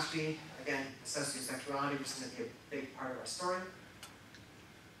 religiosity, again, sociosexuality, which is going to be a big part of our story.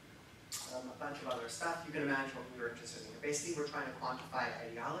 A bunch of other stuff. You can imagine what we were interested in. Basically, we're trying to quantify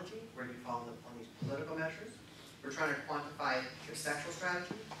ideology, where you fall on these political measures. We're trying to quantify your sexual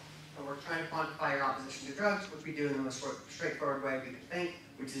strategy, and we're trying to quantify your opposition to drugs, which we do in the most straightforward way we can think,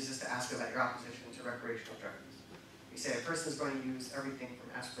 which is just to ask about your opposition to recreational drug use. We say a person is going to use everything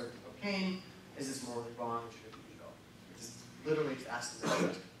from aspirin to cocaine. Is this morally wrong? Should it be legal? Which is literally just asking the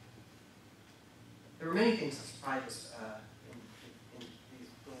question. There were many things that surprised us in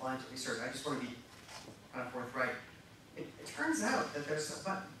these lines of research. I just want to be kind of forthright. It turns out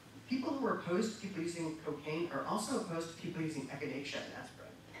that people who are opposed to people using cocaine are also opposed to people using echinacea and aspirin.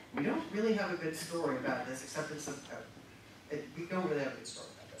 We don't really have a good story about this, except we don't really have a good story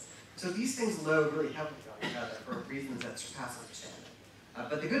about this. So these things load really heavily on each other for reasons that surpass understanding.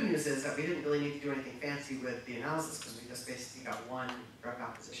 But the good news is that we didn't really need to do anything fancy with the analysis, because we just basically got one drug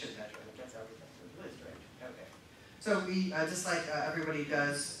opposition measure and it gets everything. So it's really strange. Okay. So we, just like everybody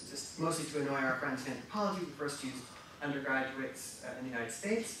does, just mostly to annoy our friends in anthropology, we first used undergraduates in the United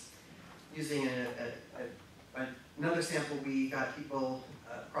States. Using another sample, we got people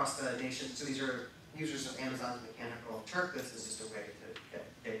across the nation. So these are users of Amazon's Mechanical Turk. This is just a way to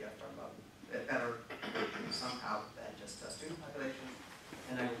get data from a better somehow than just student population.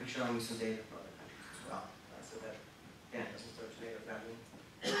 And I will be showing you some data from other countries as well, so that, again, it doesn't throw tomatoes at me.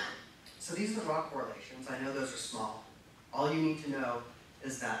 So these are the raw correlations. I know those are small. All you need to know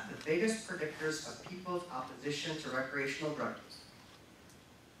is that the biggest predictors of people's opposition to recreational drug use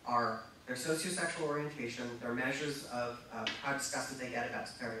are their sociosexual orientation, their measures of how disgusted they get about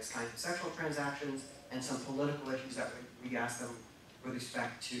various kinds of sexual transactions, and some political issues that we ask them with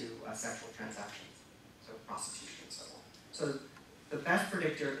respect to sexual transactions, so prostitution and so on. So the best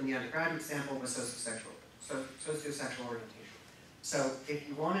predictor in the undergraduate sample was sociosexual orientation. So if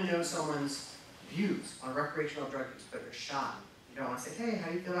you want to know someone's views on recreational drug use, but you're shy, you don't want to say, hey, how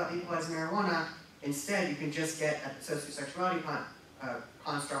do you feel about legalizing marijuana? Instead, you can just get at the sociosexuality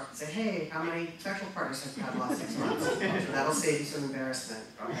construct and say, hey, how many sexual partners have you had in the last 6 months? So that'll save you some embarrassment.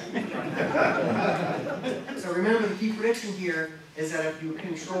 So remember, the key prediction here is that if you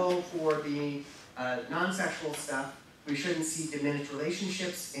control for the non-sexual stuff, we shouldn't see diminished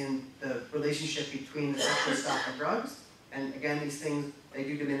relationships in the relationship between the sexual stuff and drugs. And again, these things, they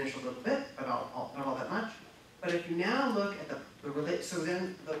do diminish a little bit, but not all that much. But if you now look at so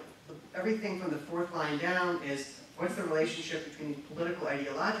then everything from the fourth line down is what's the relationship between political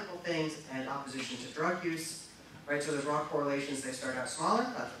ideological things and opposition to drug use, right? So there's raw correlations, they start out smaller,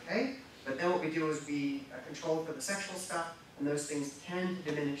 that's okay. But then what we do is we control for the sexual stuff, and those things tend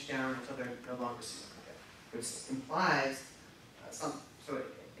to diminish down until they're no longer significant, which implies so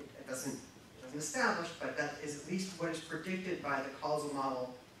it doesn't establish, but that is at least what is predicted by the causal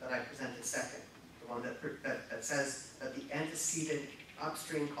model that I presented second, the one that says that the antecedent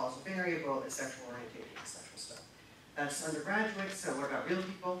upstream causal variable is sexual orientation and sexual stuff. That's undergraduate, so what about real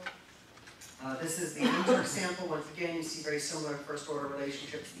people? This is the inter sample. Once again, you see very similar first-order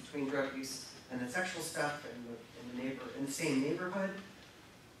relationships between drug use and the sexual stuff in the same neighborhood.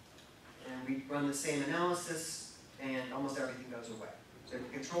 And we run the same analysis, and almost everything goes away. So if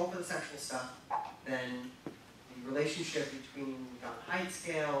you control for the sexual stuff, then the relationship between height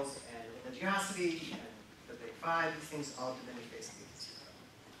scales and religiosity and the big five, these things all diminish basically.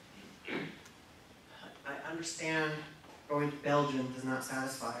 I understand going to Belgium does not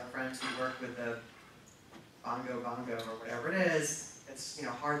satisfy our friends who work with the bongo or whatever it is. It's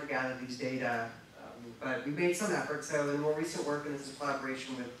hard to gather these data, but we made some effort. So in more recent work, and this is a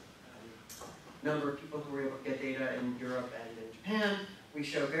collaboration with a number of people who were able to get data in Europe and in Japan, we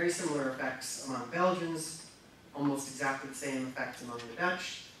show very similar effects among Belgians, almost exactly the same effects among the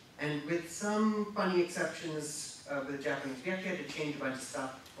Dutch, and with some funny exceptions with the Japanese. We actually had to change a bunch of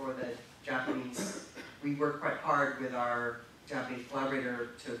stuff for the Japanese. We worked quite hard with our Japanese collaborator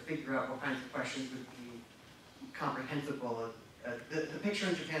to figure out what kinds of questions would be comprehensible. The picture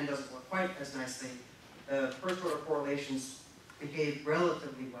in Japan doesn't work quite as nicely. The first order correlations behave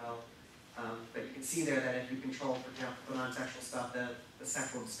relatively well, but you can see there that if you control, for example, the non-sexual stuff, the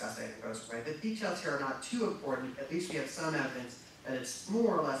sexual disgust item goes away. The details here are not too important. At least we have some evidence that it's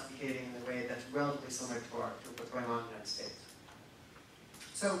more or less behaving in a way that's relatively similar to what's going on in the United States.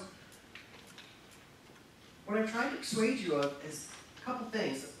 So, what I've tried to persuade you of is a couple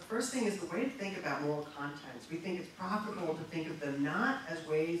things. The first thing is the way to think about moral contents. We think it's profitable to think of them not as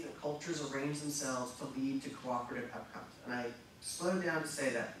ways that cultures arrange themselves to lead to cooperative outcomes. And I slowed down to say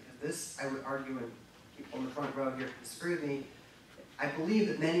that because this, I would argue, and people in the front row here disagree with me, I believe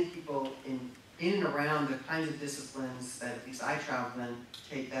that many people in and around the kinds of disciplines that at least I travel in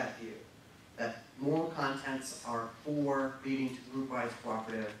take that view, that moral contents are for leading to group-wise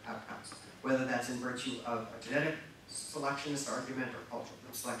cooperative outcomes, whether that's in virtue of a genetic selectionist argument or cultural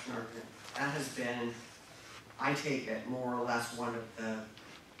group selection argument. That has been, I take it, more or less one of the,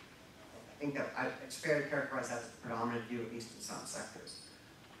 I think that it's fair to characterize that as the predominant view, at least in some sectors.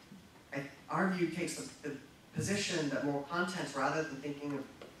 Our view takes the position that moral contents, rather than thinking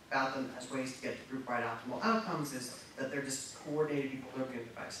about them as ways to get to group-wide optimal outcomes, is that they're just coordinated equilibrium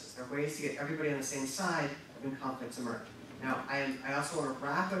devices. They're ways to get everybody on the same side when conflicts emerge. Now, I also want to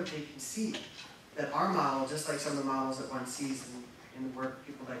rapidly concede that our model, just like some of the models that one sees in the work of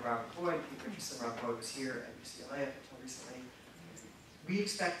people like Robert Boyd, Pete Richardson, Robert Boyd was here at UCLA up until recently, we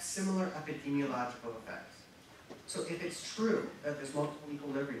expect similar epidemiological effects. So if it's true that there's multiple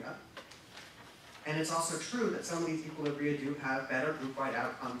equilibria, and it's also true that some of these equilibria do have better group-wide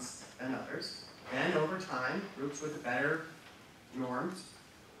outcomes than others, then over time, groups with better norms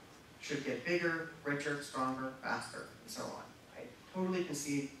should get bigger, richer, stronger, faster, and so on. I totally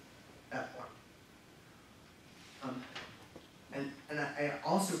concede that point. And I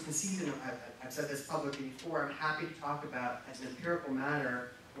also concede, and I've said this publicly before, I'm happy to talk about, as an empirical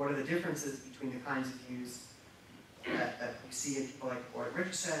matter, what are the differences between the kinds of views that you see in people like Boyd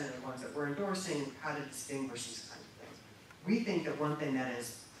Richardson and the ones that we're endorsing, how to distinguish these kinds of things. We think that one thing that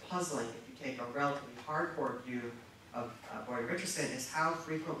is puzzling, if you take a relatively hardcore view of Boyd Richardson, is how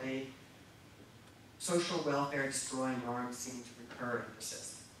frequently social welfare destroying norms seem to recur and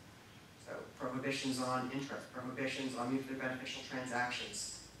persist. So prohibitions on interest, prohibitions on mutually beneficial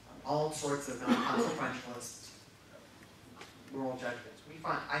transactions, all sorts of non-consequentialist moral judgments.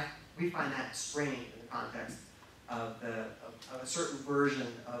 We find that strange in the context of a certain version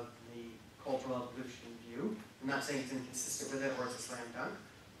of the cultural evolution view. I'm not saying it's inconsistent with it or it's a slam dunk,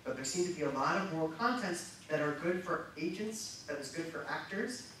 but there seem to be a lot of moral contents that are good for agents, that is good for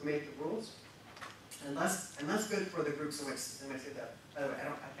actors who make the rules, and less good for the groups in which they say that. By the way,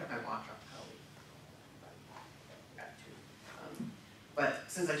 I kept my watch on. But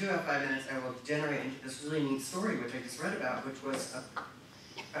since I do have 5 minutes, I will degenerate into this really neat story which I just read about, which was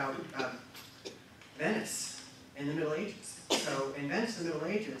about Venice in the Middle Ages. So in Venice in the Middle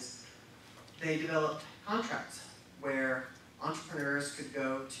Ages, they developed contracts where entrepreneurs could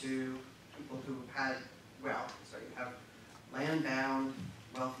go to people who had wealth. So you have land-bound,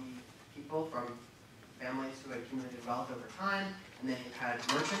 wealthy people from families who had accumulated wealth over time, and then you had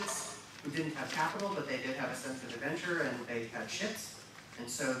merchants who didn't have capital, but they did have a sense of adventure, and they had ships. And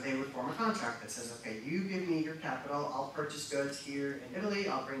so they would form a contract that says, okay, you give me your capital, I'll purchase goods here in Italy,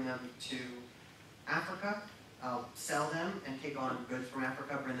 I'll bring them to Africa, I'll sell them and take on goods from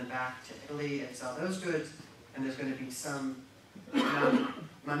Africa, bring them back to Italy and sell those goods, and there's going to be some amount of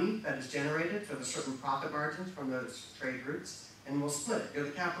money that is generated, so there's certain profit margins from those trade routes, and we'll split it. You're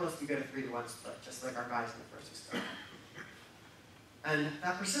the capitalist, you get a 3-to-1 split, just like our guys in the first experiment. And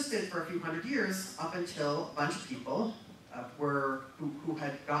that persisted for a few hundred years, up until a bunch of people who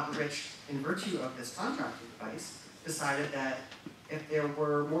had gotten rich in virtue of this contracting device, decided that if there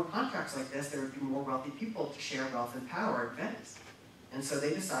were more contracts like this, there would be more wealthy people to share wealth and power in Venice. And so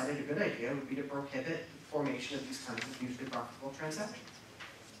they decided a good idea would be to prohibit the formation of these kinds of mutually profitable transactions.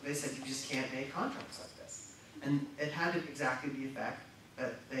 So they said you just can't make contracts like this. And it had exactly the effect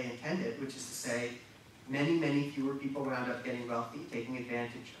that they intended, which is to say many, many fewer people wound up getting wealthy, taking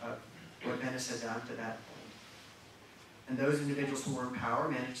advantage of what Venice had done to that point. And those individuals who were in power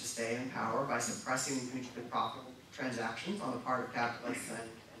managed to stay in power by suppressing these mutually profitable transactions on the part of capitalists and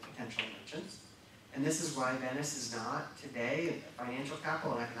potential merchants. And this is why Venice is not today financial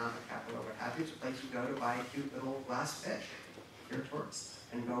capital and economic capital or what have you. It's a place you go to buy a cute little glass fish if you're a tourist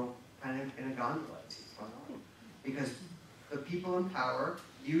and go kind of in a gondola and see what's going on. Because the people in power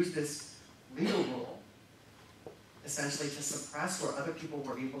use this legal rule essentially to suppress what other people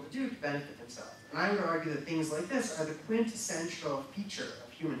were able to do to benefit themselves. And I would argue that things like this are the quintessential feature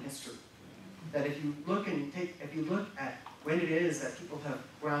of human history. That if you look at when it is that people have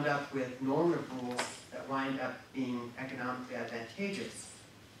wound up with normative rules that wind up being economically advantageous,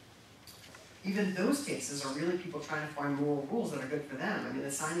 even those cases are really people trying to find moral rules that are good for them. I mean,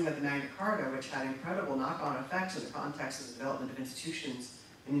 the signing of the Magna Carta, which had incredible knock-on effects in the context of the development of institutions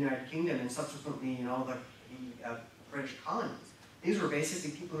in the United Kingdom and subsequently in all the British colonies. These were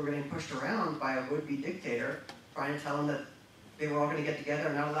basically people who were getting pushed around by a would-be dictator trying to tell them that they were all going to get together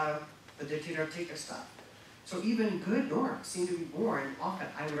and not allow the dictator to take their stuff. So even good norms seem to be born, often,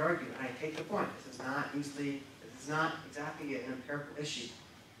 I would argue, and I take the point, this is not exactly an empirical issue.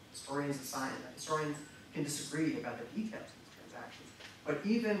 Historians can disagree about the details of these transactions. But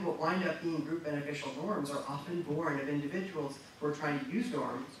even what wind up being group beneficial norms are often born of individuals who are trying to use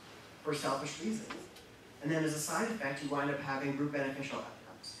norms for selfish reasons. And then as a side effect, you wind up having group beneficial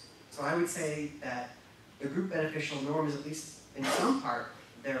outcomes. So I would say that the group beneficial norms, at least in some part,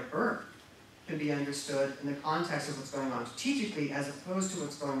 their birth, can be understood in the context of what's going on strategically as opposed to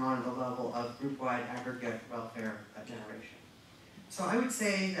what's going on at the level of group-wide aggregate welfare generation. So I would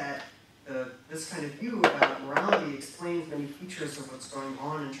say that this kind of view about morality explains many features of what's going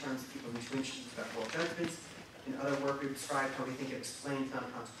on in terms of people's intuitions about moral judgments. In other work, we've described how we think it explains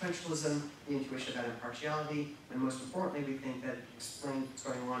non-consequentialism, the intuition about impartiality, and most importantly, we think that it explains what's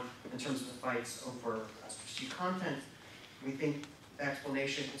going on in terms of the fights over strategic content. We think the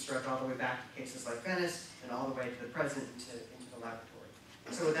explanation can stretch all the way back to cases like Venice and all the way to the present into the laboratory.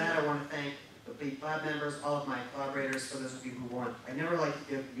 So with that, I want to thank the Bleep Lab members, all of my collaborators, for those of you who want. I never like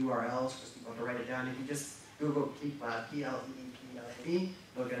to give URLs because people have to write it down. If you just Google Bleep Lab, P-L-E-E-P-L-A-B,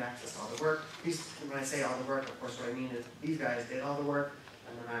 you'll get access to all the work. When I say all the work, of course, what I mean is these guys did all the work,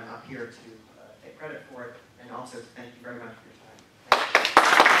 and then I'm up here to take credit for it, and also to thank you very much for your time.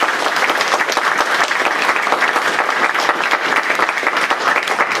 Thank you.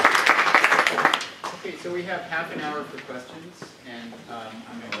 half an hour for questions, and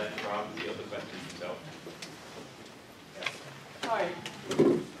I'm going to let Rob field the questions himself. Hi.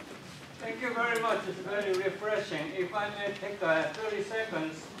 Thank you very much. It's very refreshing. If I may take 30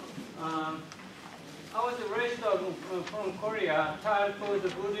 seconds. I was raised from Korea, childhood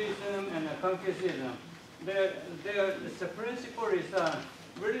Buddhism and Confucianism. The principle is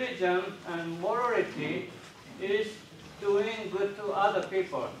religion and morality is doing good to other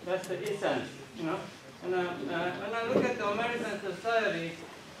people. That's the essence, you know. And when I look at the American society,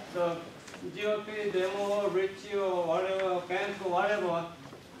 the GOP, demo, Richie, or whatever, bank, or whatever,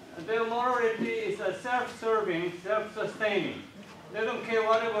 their morality is self-serving, self-sustaining. They don't care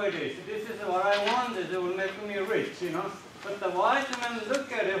whatever it is. This is what I want, it will make me rich, you know. But the wise men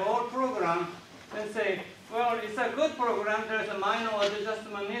look at the whole program and say, well, it's a good program, there's a minor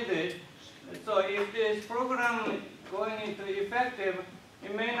adjustment needed. So if this program going into effective,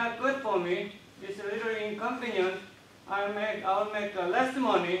 it may not good for me, it's a little inconvenient, I'll make less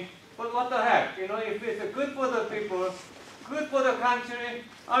money, but what the heck, you know, if it's good for the people, good for the country,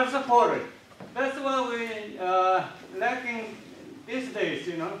 I'll support it. That's what we lacking these days,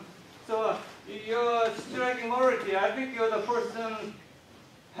 you know. So you're striking morality. I think you're the person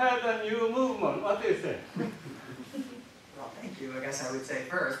had a new movement. What do you say? Well, thank you. I guess I would say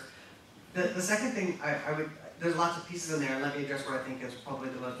first. The second thing, there's lots of pieces in there, and let me address what I think is probably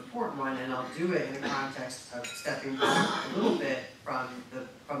the most important one, and I'll do it in the context of stepping back a little bit from the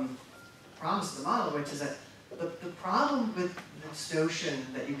promise of the model, which is that the problem with this notion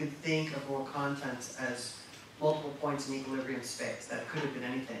that you could think of moral contents as multiple points in equilibrium space, that could have been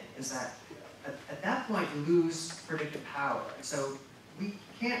anything, is that at that point you lose predictive power. And so we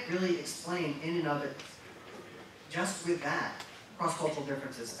can't really explain in and of it, just with that, cross-cultural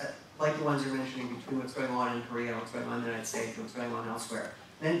differences, like the ones you're mentioning between what's going on in Korea, what's going on in the United States, and what's going on elsewhere.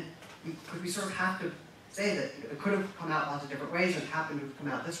 Then we sort of have to say that it could have come out lots of different ways, and happened to have come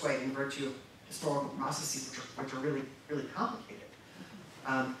out this way in virtue of historical processes which are really, really complicated.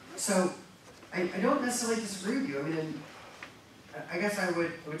 So I don't necessarily disagree with you. I mean, I guess I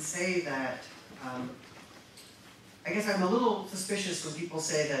would say that, I guess I'm a little suspicious when people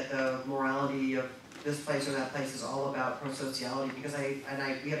say that the morality of this place or that place is all about pro-sociality, because we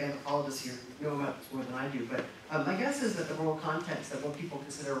have anthropologists here who know about this more than I do, but my guess is that the moral context that what people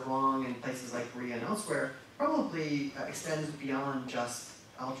consider wrong in places like Korea and elsewhere probably extends beyond just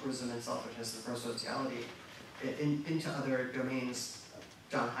altruism and selfishness and pro-sociality into other domains.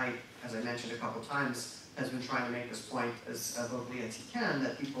 John Haidt, as I mentioned a couple times, has been trying to make this point as vocally as he can,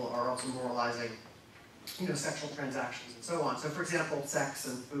 that people are also moralizing, you know, sexual transactions and so on. So for example, sex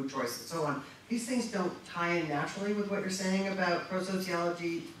and food choice and so on, these things don't tie in naturally with what you're saying about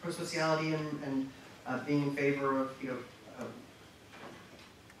pro-sociality and being in favor of, you know,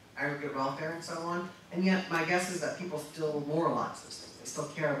 aggregate welfare and so on. And yet my guess is that people still moralize those things. They still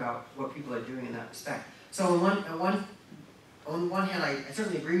care about what people are doing in that respect. So on one hand, I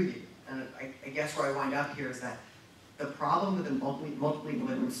certainly agree with you, and I guess where I wind up here is that the problem with the multiple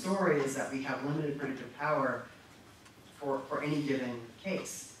equilibrium story is that we have limited predictive power for any given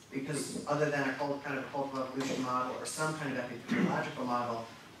case, because other than a kind of a cultural evolution model or some kind of epidemiological model,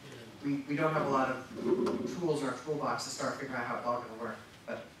 we don't have a lot of tools in our toolbox to start figuring out how it's all going to work.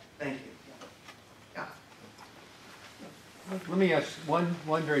 But thank you. Yeah. Let me ask one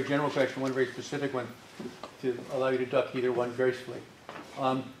very general question, one very specific one, to allow you to duck either one gracefully.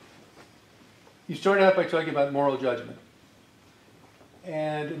 You started out by talking about moral judgment,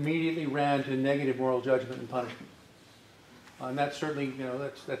 and immediately ran to negative moral judgment and punishment. And that's certainly, you know,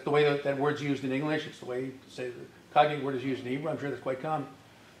 that's the way that word's used in English. It's the way you say the cognitive word is used in Hebrew. I'm sure that's quite common.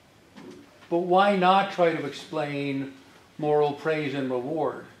 But why not try to explain moral praise and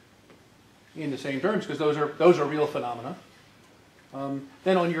reward in the same terms? Because those are real phenomena.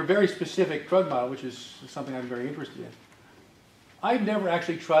 Then on your very specific drug model, which is something I'm very interested in, I've never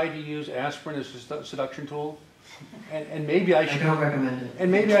actually tried to use aspirin as a seduction tool, and maybe I should. I don't recommend it.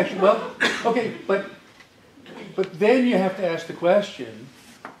 And maybe I should. Well, okay, but then you have to ask the question: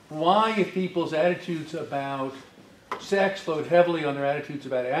 why, if people's attitudes about sex flowed heavily on their attitudes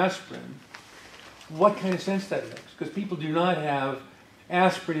about aspirin, what kind of sense that makes? Because people do not have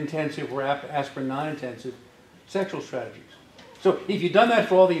aspirin-intensive or aspirin-non-intensive sexual strategies. So if you'd done that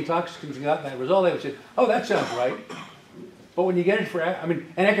for all the intoxicants and gotten that result, they would say, oh, that sounds right. But when you get it for, I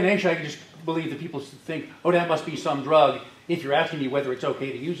mean, in echinacea, I can just believe that people think, oh, that must be some drug, if you're asking me whether it's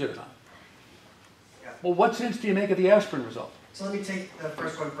okay to use it or not. Yeah. Well, what sense do you make of the aspirin result? So let me take the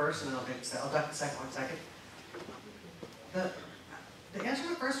first one first, and then I'll duck the second one second. The answer to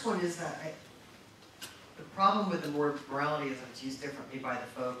the first one is that the problem with the word morality is that it's used differently by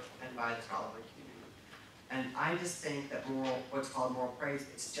the folk and by the scholarly community. And I just think that what's called moral praise,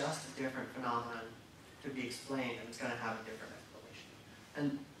 it's just a different phenomenon to be explained, and it's going to have a different explanation.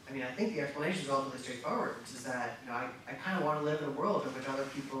 And I mean, I think the explanation is relatively straightforward, which is that I kind of want to live in a world in which other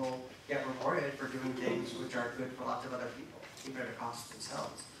people get rewarded for doing things which are good for lots of other people, even at a cost to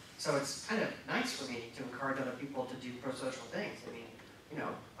themselves. So it's kind of nice for me to encourage other people to do pro-social things. I mean,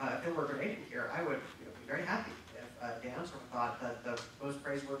 if there were a grenade in here, I would be very happy if Dan sort of thought that the most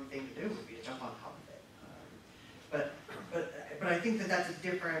praiseworthy thing to do would be to jump on top of it. But I think that it's a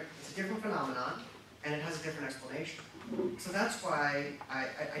different phenomenon, and it has a different explanation. So that's why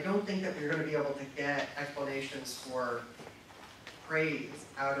I don't think that we're going to be able to get explanations for praise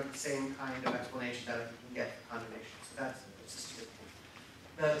out of the same kind of explanation that we can get for condemnation. So that's just a good thing.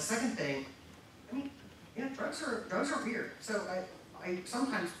 The second thing, I mean, yeah, drugs are weird. So I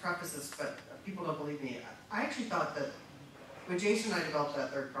sometimes preface this, but people don't believe me. I actually thought that when Jason and I developed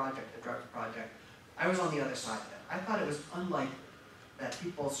that third project, the drugs project, I was on the other side of it. I thought it was unlikely that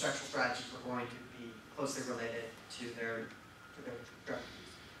people's sexual strategies were going to be closely related to their drug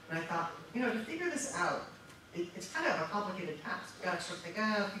use. And I thought, to figure this out, it's kind of a complicated task. You gotta sort of think,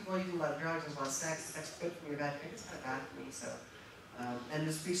 people are using a lot of drugs, there's a lot of sex is good for me or bad for me, it's kind of bad for me, so. And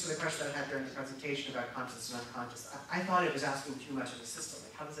this speaks to the question that I had during the presentation about conscious and unconscious. I thought it was asking too much of the system.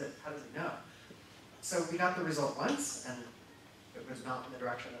 Like, how does it know? So we got the result once, and it was not in the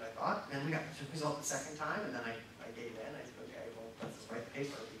direction that I thought. And we got the result the second time, and then I gave in. I said, okay, well, let's just write the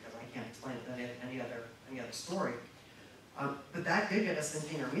paper because I can't explain it in any other story. But that did get us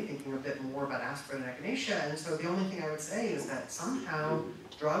thinking, or me thinking, a bit more about aspirin and echinacea. And so the only thing I would say is that somehow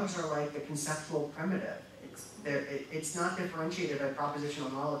drugs are like the conceptual primitive. It's not differentiated by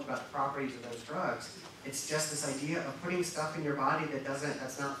propositional knowledge about the properties of those drugs. It's just this idea of putting stuff in your body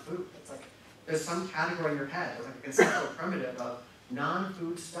that's not food. It's like there's some category in your head, there's like a conceptual primitive of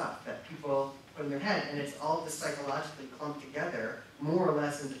non-food stuff that people put in their head, and it's all just psychologically clumped together, more or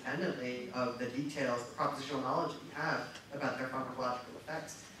less independently of the details, the propositional knowledge that you have about their pharmacological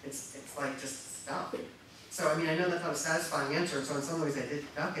effects. It's like just stuff. So I mean, I know that's not a satisfying answer, and so in some ways I did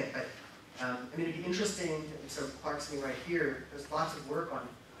duck it, but I mean, it'd be interesting, so Clark's sitting right here, there's lots of work on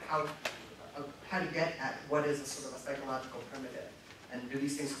how to get at what is a sort of a psychological primitive, and do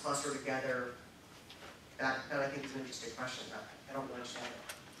these things cluster together? That I think is an interesting question. I don't really understand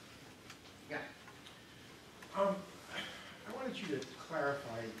it. Yeah. I wanted you to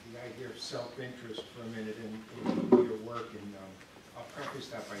clarify the idea of self-interest for a minute in your work, and I'll preface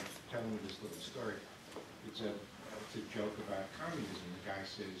that by telling you this little story. It's a joke about communism. The guy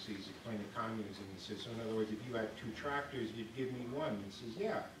says, he's explaining communism, he says, so in other words, if you had 2 tractors, you'd give me 1. He says,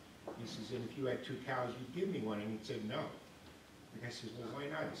 yeah. He says, and if you had 2 cows, you'd give me 1. And he said, no. The guy says, well, why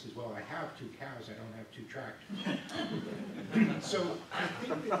not? He says, well, I have 2 cows, I don't have 2 tractors. So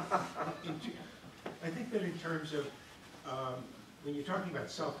I think that in terms of, when you're talking about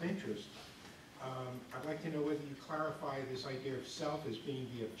self-interest, I'd like to know whether you clarify this idea of self as being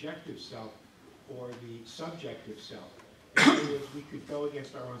the objective self or the subjective self. In other words, we could go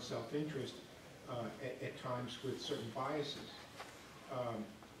against our own self-interest at times with certain biases.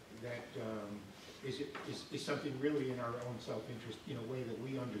 Is something really in our own self-interest in a way that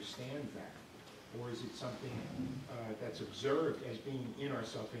we understand that? Or is it something that's observed as being in our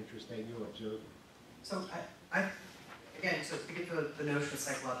self-interest that you're observing? So again, so to get to the notion of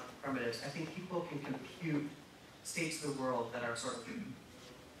psychological primitives, I think people can compute states of the world that are sort of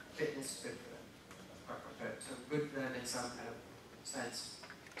fitness good for them. So good for them in some kind of sense,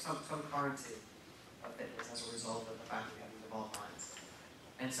 some currency of fitness as a result of the fact that we have these evolved minds.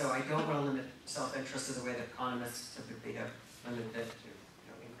 And so I don't want to limit self-interest to the way that economists typically have limited it to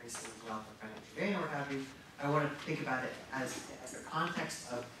increasing wealth or financial gain or what have you. I want to think about it as the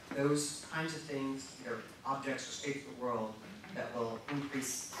context of those kinds of things, either objects or states of the world, that will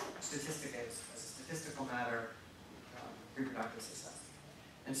increase statistically, as a statistical matter, reproductive success.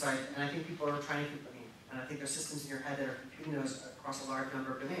 And so I think people are trying to, and I think there's systems in your head that are computing those across a large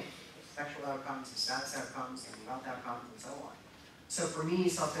number of domains, sexual outcomes, and status outcomes, and wealth outcomes, and so on. So for me,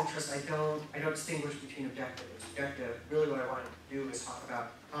 self-interest, I don't distinguish between objective and subjective. Really what I want to do is talk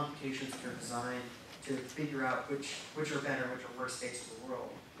about computations that are designed to figure out which are better, which are worse states of the world,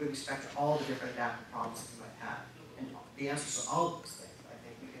 with respect to all the different adaptive problems that you might have. And the answers to all of those things, I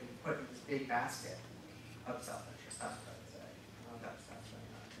think we can put in this big basket of self-interest. That's what I would say. That's right.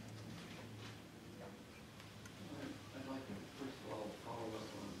 I'd like to first of all follow up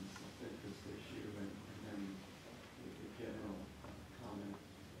on the self-interest issue and then the general comment.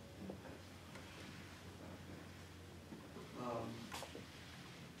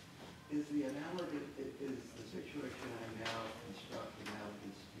 Is the analogy, is the situation I'm now constructing out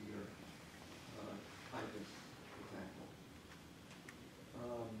as to your type of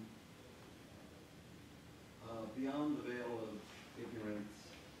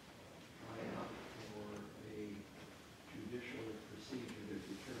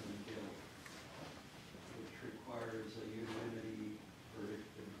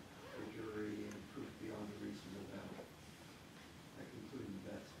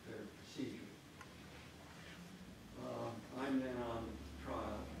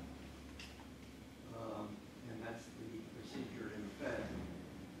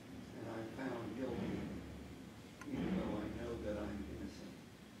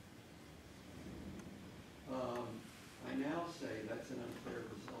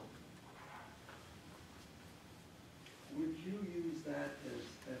use that as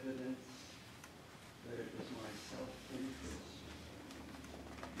evidence that it was my self-interest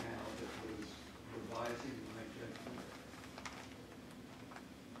now that was revising my judgment?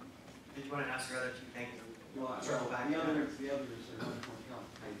 Did you want to ask your other two things? Well, Circle back the to others are much more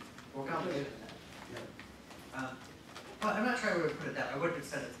complicated. More complicated than that. Yeah. Well, I'm not sure I would put it that way. I wouldn't have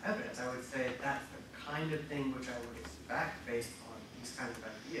said it's evidence. I would say that's the kind of thing which I would expect based on these kinds of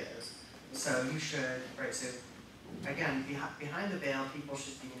ideas. So you should, right, so again, behind the veil, people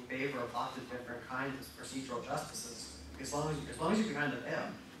should be in favor of lots of different kinds of procedural justices, as long as you're behind the veil.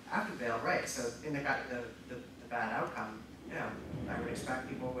 After the veil, right, so in the bad outcome, yeah, I would expect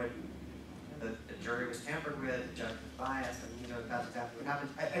people would, the jury was tampered with, the judge was biased, and you know, that's exactly what happens.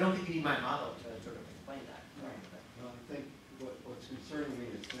 I don't think you need my model to sort of explain that. Right. Well, I think what's concerning me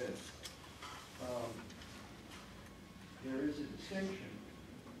is this. There is a distinction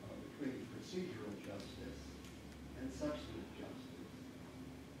between procedural justice and substantive justice.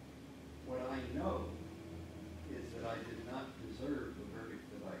 What I know is that I did not deserve the verdict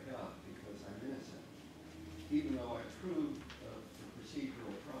that I got because I'm innocent. Even though I proved the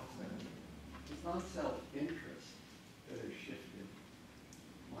procedural process, it's not self-interest that has shifted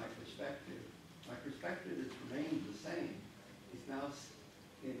my perspective. My perspective has remained the same. It's now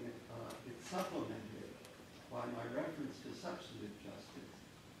it's supplemented by my reference to substantive justice.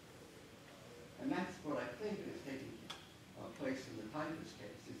 And that's what I think is taking place in the typhus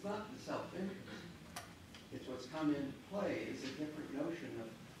case. It's not the self-interest. It's what's come into play is a different notion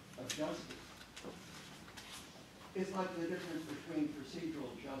of justice. It's like the difference between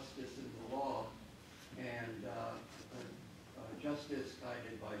procedural justice in the law and justice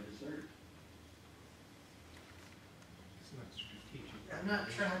guided by desert. It's not strategic. I'm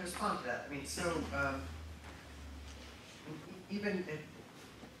not sure how to respond to that. I mean, so even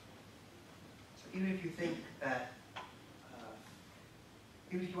if you think that,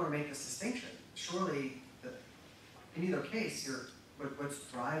 even if you want to make this distinction, surely in either case, what's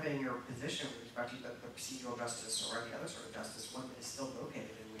driving your position with respect to the procedural justice or any other sort of justice, one is still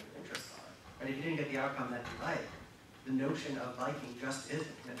located in where your interests are. But if you didn't get the outcome that you like, the notion of liking just is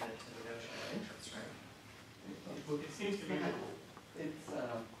a commitment to the notion of interest, right? It seems to me It's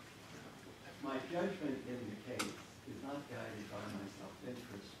my judgment in the case is not guided by my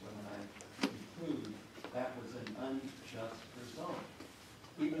self-interest when I conclude that was an unjust result,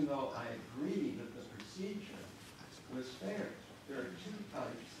 even though I agree that the procedure was fair. There are two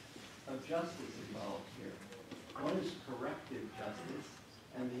types of justice involved here. One is corrective justice,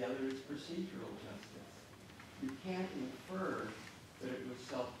 and the other is procedural justice. You can't infer that it was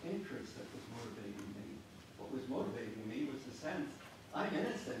self-interest that was motivating me. What was motivating me was the sense I'm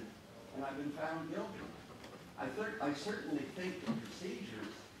innocent and I've been found guilty. I certainly think the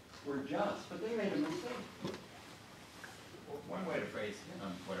procedures were just, but they made a mistake. Well, one way to phrase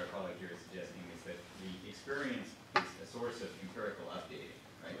what our colleague here is suggesting is that the experience is a source of empirical updating,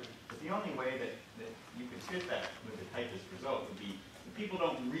 right? But the only way that you could fit that with the typist result would be that people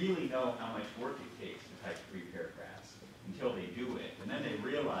don't really know how much work it takes to type 3 paragraphs until they do it. And then they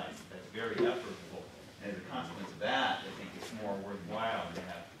realize that that's very effortful. And as a consequence of that, I think it's more worthwhile to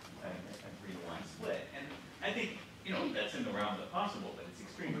have a 3-to-1 split. And I think, you know, that's in the realm of the possible, but it's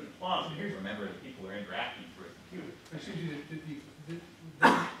extremely plausible. Remember that people are interacting through a computer. Excuse me,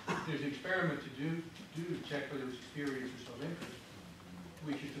 there's an experiment to do to check whether it's experience or self-interest,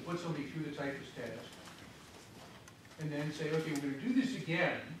 which is to put somebody through the typist test, and then say, okay, we're going to do this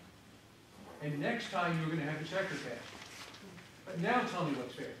again, and next time you're going to have the checker test. But now tell me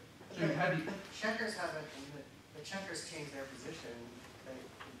what's fair. So you have the checkers haven't, the checkers changed their position.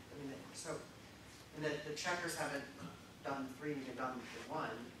 The checkers haven't done 3, they've done 1.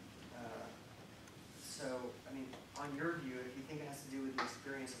 So, I mean, on your view, if you think it has to do with the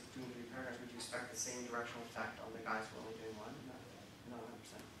experience of doing 3 paragraphs, would you expect the same directional effect on the guys who are only doing 1? Not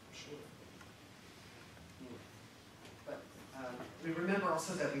 100% sure. But we remember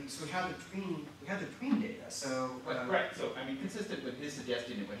also that we had the tween data. So right. So I mean, consistent with his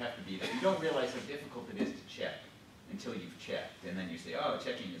suggestion, it would have to be that you don't realize how difficult it is to check until you've checked, and then you say, oh,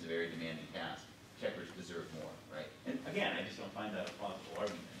 checking is a very demanding task. Checkers deserve more, right? And again, I just don't find that a plausible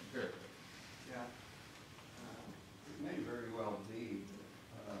argument empirically. Yeah. It may very well be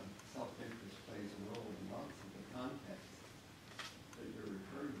that self-interest plays a role in lots of the contexts that you're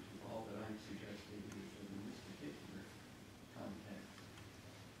referring to. All that I'm suggesting is that in this particular context,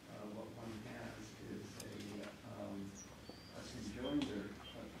 what one has is a conjoinder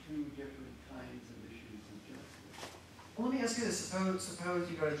of 2 different kinds of issues of justice. Well, let me ask you this. Suppose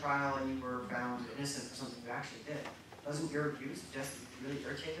you go to trial and you were found innocent for something you actually did. doesn't your view suggest that you're really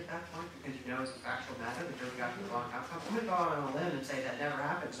irritated at that point because you know it's a factual matter that jury got the wrong outcome? I'm going to go out on a limb and say that never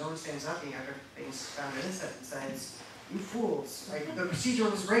happens. No one stands up after being found innocent and says, you fools, like, the procedure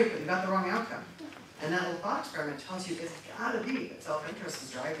was great, but you got the wrong outcome. And that little thought experiment tells you it's got to be that self-interest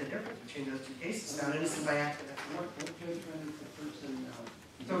is driving the difference between those two cases, found innocent by accident. What judgment is the person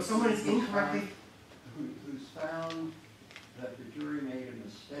So if someone is incorrectly... who's found that the jury made a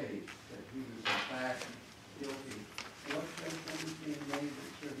mistake, that he was in fact guilty, what judgment is being made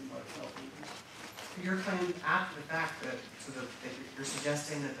that's driven by self-interest? You're claiming after the fact that, that you're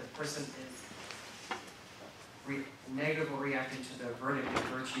suggesting that the person is negative or reacting to the verdict in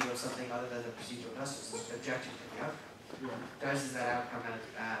virtue of something other than the procedural justice, objecting to the outcome. Does that outcome as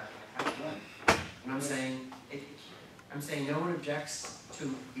bad? And I'm saying no one objects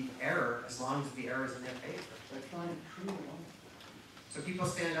to the error as long as the error is in their favor. That's not true. So people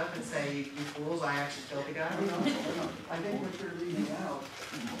stand up and say, you fools, I actually killed the guy? No. I think what you're leaving out,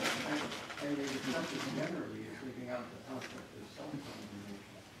 and the discussion generally is leaving out the concept of self-condemnation.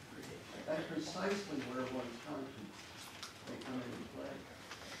 That's precisely where one's conscience may come into play.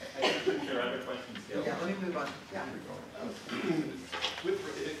 I think there are other questions still. Yeah, let me move on. Yeah.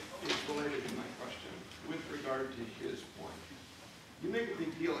 It's related to my question. With regard to his point, you make a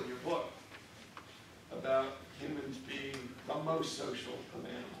big deal in your book about humans being the most social of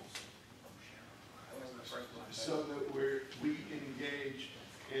animals, so that we engage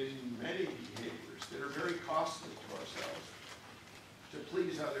in many behaviors that are very costly to ourselves to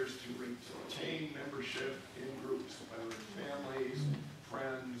please others, to retain membership in groups, whether it's families,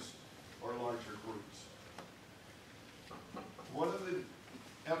 friends, or larger groups. One of the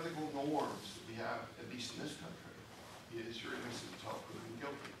ethical norms that we have, at least in this country, is you're innocent until proven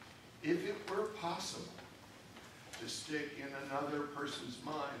guilty. If it were possible to stick in another person's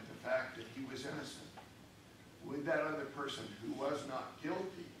mind the fact that he was innocent, would that other person who was not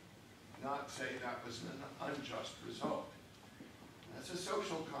guilty not say that was an unjust result? That's a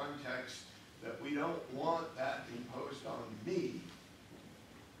social context that we don't want that imposed on me,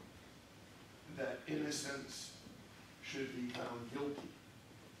 that innocence should be found guilty.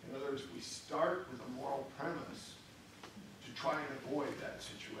 In other words, we start with a moral premise to try and avoid that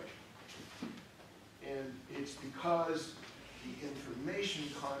situation. And it's because the information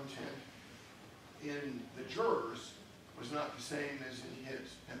content in the jurors was not the same as in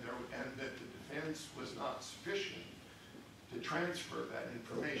his, and that the defense was not sufficient to transfer that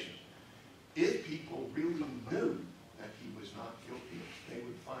information. If people really knew that he was not guilty, they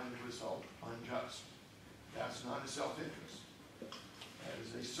would find the result unjust. That's not a self-interest. That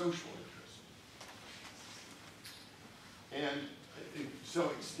is a social interest. And so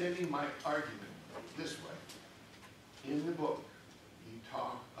extending my argument this way, in the book, you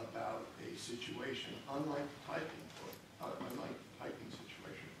talk about a situation unlike the typing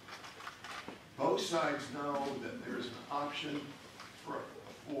situation. Both sides know that there is an option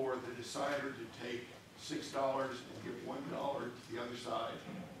for the decider to take $6 and give $1 to the other side,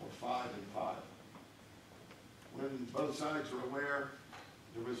 or 5 and 5. When both sides are aware,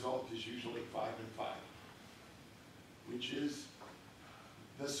 the result is usually 5 and 5, which is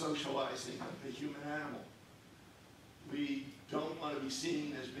the socializing of the human animal. We don't want to be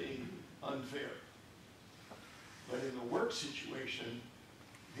seen as being unfair. But in the work situation,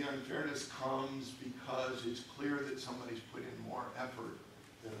 the unfairness comes because it's clear that somebody's put in more effort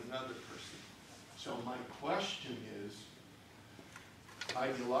than another person. So my question is,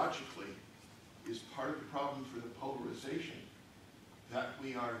 ideologically, is part of the problem for the polarization that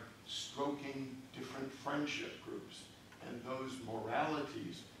we are stroking different friendship groups, and those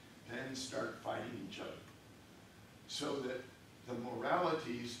moralities then start fighting each other. So that the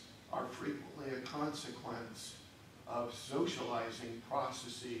moralities are frequently a consequence of socializing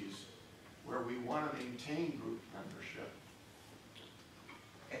processes where we want to maintain group membership.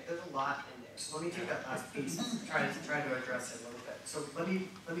 Okay, there's a lot in there. So let me take that last piece and try to address it a little bit. So let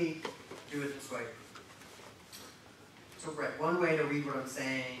me do it this way. So Brett, one way to read what I'm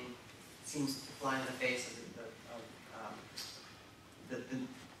saying seems to fly in the face of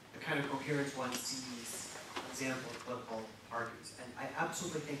the kind of coherence one sees, for example, of political parties. And I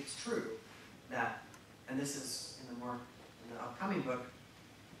absolutely think it's true that, and this is in the upcoming book,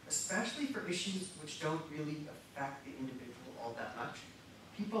 especially for issues which don't really affect the individual all that much,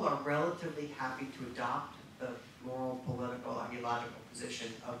 people are relatively happy to adopt the moral, political, ideological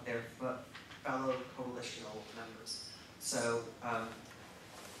position of their fellow coalitional members. So,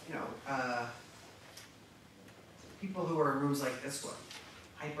 people who are in rooms like this one,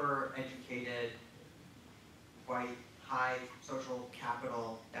 hyper-educated, white, high social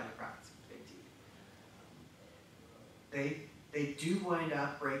capital Democrats, big T. they do wind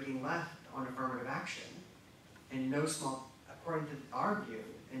up breaking left on affirmative action in no small, according to our view,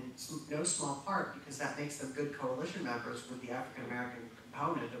 in no small part because that makes them good coalition members with the African American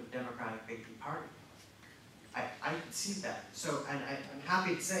component of the Democratic Big T party. I can see that. So, and I'm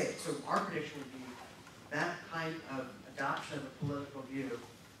happy to say it. So our prediction would be that kind of adoption of a political view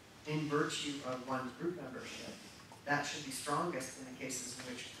in virtue of one's group membership, that should be strongest in the cases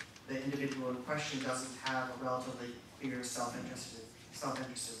in which the individual in question doesn't have a relatively clear self-interest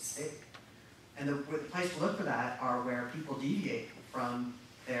at stake. And the place to look for that are where people deviate from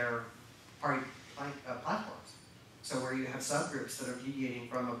their party platforms. So where you have subgroups that are deviating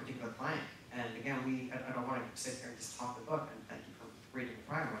from a particular plan. And again, I don't want to sit here and just talk the book, and thank you for reading the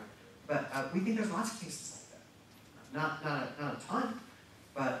prior one. But we think there's lots of cases like that. Not a ton,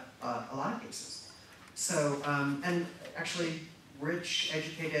 but a lot of cases. So, and actually, rich,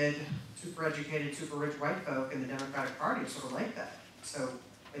 educated, super rich white folk in the Democratic Party are sort of like that. So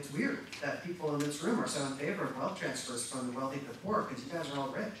it's weird that people in this room are so in favor of wealth transfers from the wealthy to the poor, because you guys are all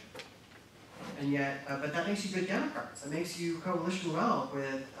rich. And yet, but that makes you good Democrats. It makes you coalition well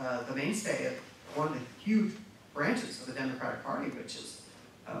with the mainstay of one of the huge branches of the Democratic Party, which is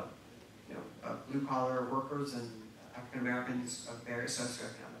blue-collar workers and African Americans of various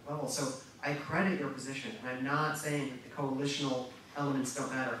socioeconomic levels. So I credit your position, and I'm not saying that the coalitional elements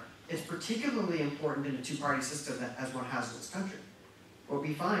don't matter. It's particularly important in a two-party system as one has in this country. What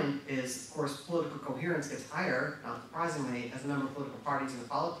we find is, of course, political coherence gets higher, not surprisingly, as the number of political parties in the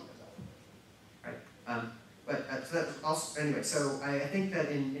polity goes up. Right? So that's also, anyway, so I think that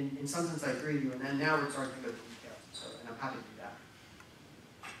in some sense I agree with you, and then now we're starting to go to details. So, and I'm happy to do that.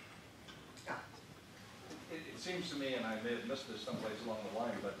 Yeah. It seems to me, and I may have missed this someplace along the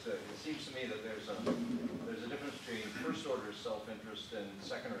line, but it seems to me that there's a difference between first order self-interest and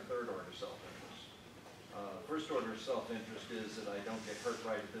second or third order self-interest. First order self-interest is that I don't get hurt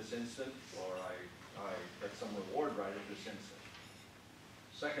right at this instant, or I get some reward right at this instant.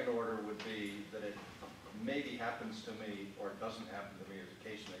 Second order would be that it maybe happens to me, or it doesn't happen to me, as the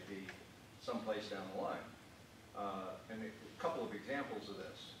case may be, someplace down the line. And a couple of examples of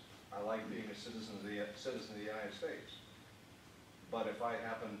this. I like being a citizen of the United States. But if I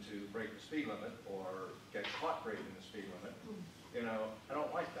happen to break the speed limit or get caught breaking the speed limit, I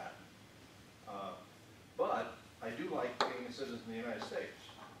don't like that. But I do like being a citizen of the United States.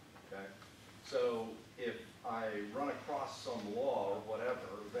 Okay? So if I run across some law or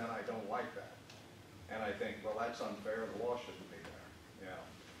whatever, then I don't like that. And I think, well, that's unfair, the law shouldn't be there.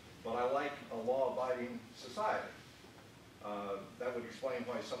 But I like a law-abiding society. That would explain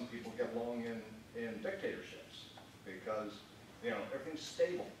why some people get along in dictatorships, because everything's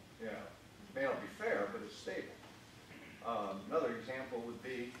stable. It may not be fair, but it's stable. Another example would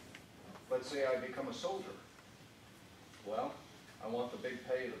be, let's say I become a soldier. Well, I want the big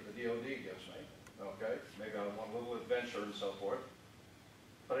pay that the DOD gives me. Okay, maybe I want a little adventure and so forth,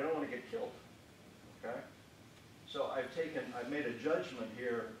 but I don't want to get killed. Okay, so I've made a judgment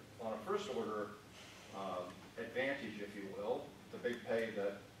here on a first order advantage, if you will, the big pay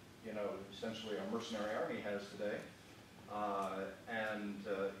that, essentially our mercenary army has today. I'm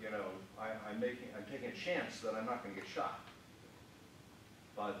taking a chance that I'm not going to get shot.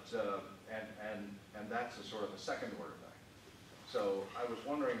 But, and that's a sort of a second order thing. So I was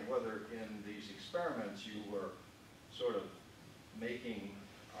wondering whether in these experiments you were sort of making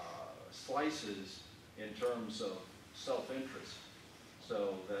slices in terms of self-interest,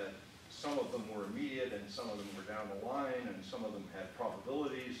 so that some of them were immediate and some of them were down the line and some of them had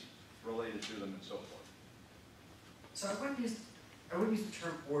probabilities related to them and so forth. So I wouldn't use the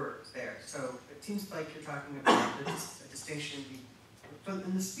term orders there. So it seems like you're talking about a distinction. But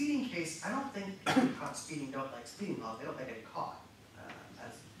in the speeding case, I don't think people caught speeding don't like speeding laws. They don't like getting caught.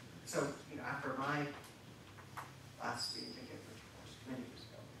 So after my last speeding ticket, which was many years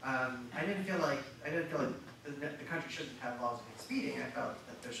ago, I didn't feel like the country shouldn't have laws against speeding. I felt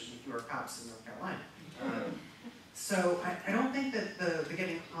that there should be fewer cops in North Carolina. So I don't think that the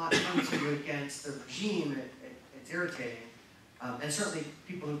getting caught comes to you against the regime. It's irritating. And certainly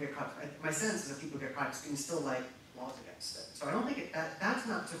people who get caught, my sense is that people who get caught speeding still like laws against it. So I don't think that's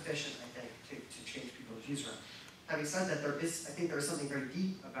not sufficient, I think, to change people's views around. Having said that, I think there is something very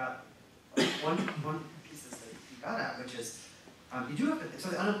deep about one piece that you got at, which is you do have to, so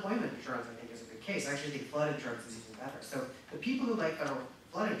the unemployment insurance, I think, is a good case. I actually think flood insurance is even better. So the people who like federal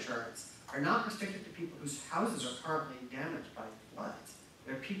flood insurance are not restricted to people whose houses are currently damaged by floods.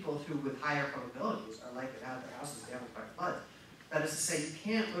 They're people who, with higher probabilities, are likely to have their houses damaged by floods. That is to say, you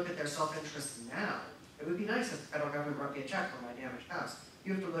can't look at their self-interest now. It would be nice if the federal government wrote me a check for my damaged house.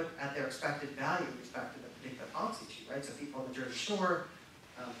 you have to look at their expected value with respect to the particular policy issue, right? So people on the Jersey Shore,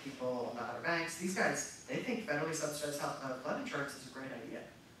 people on the Outer Banks, these guys, they think federally subsidized flood insurance is a great idea.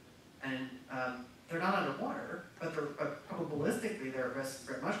 And they're not underwater, but probabilistically they're at risk,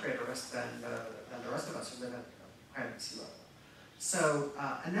 much greater risk than the rest of us who live at higher than sea level. So,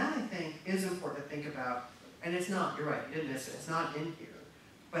 and that I think is important to think about, and it's not, you're right, you didn't miss it, it's not in here,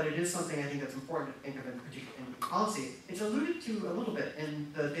 but it is something I think that's important to think of in particular in policy. It's alluded to a little bit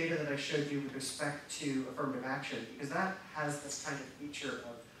in the data that I showed you with respect to affirmative action, because that has this kind of feature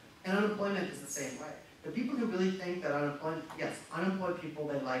of, and unemployment is the same way. The people who really think that unemployment, yes, unemployed people,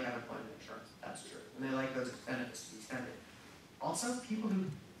 they like unemployment insurance, that's true, and they like those benefits to be extended. Also, people who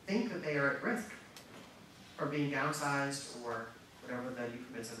think that they are at risk for being downsized or whatever the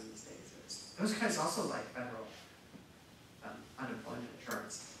euphemism these days is. Those guys also like federal unemployment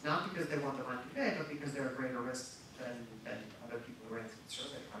insurance, not because they want the money to pay, but because they're at greater risk than other people who answer the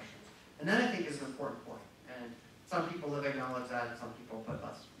survey questions. And that I think is an important point. And some people have acknowledged that, and some people put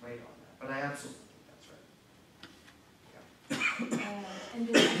less weight on that. But I absolutely think that's right. Yeah. In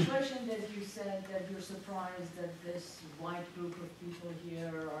the situation that you said that you're surprised that this white group of people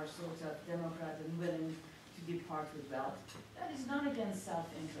here are sort of Democrat and willing to depart with wealth, that is not against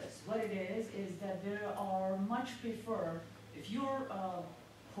self-interest. What it is that there are much prefer, if you're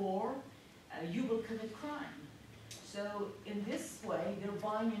poor, you will commit crime. So in this way, they're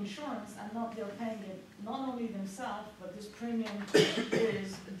buying insurance and they're paying it not only themselves, but this premium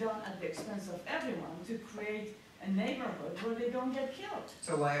is done at the expense of everyone to create a neighborhood where they don't get killed.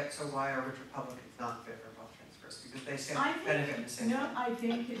 So why are rich Republicans not fit for wealth transfers? Because they say benefit in the same way. No, I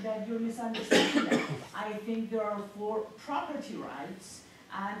think that you're misunderstanding that. I think they are for property rights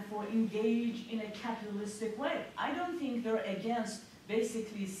and for engage in a capitalistic way. I don't think they're against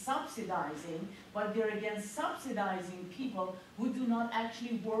basically subsidizing, but they're against subsidizing people who do not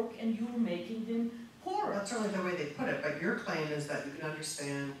actually work and you're making them poorer. That's certainly the way they put it, but your claim is that you can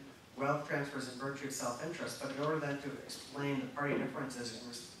understand wealth transfers in virtue of self-interest, but in order then to explain the party differences in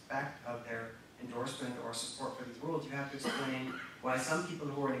respect of their endorsement or support for these rules, you have to explain why some people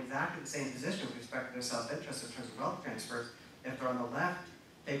who are in exactly the same position with respect to their self-interest in terms of wealth transfers, if they're on the left,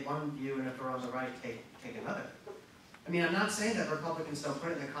 take one view, and if they're on the right, take another. I mean, I'm not saying that Republicans don't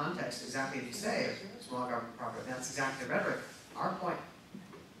put it in the context exactly as you say, of small government property. That's exactly the rhetoric. Our point,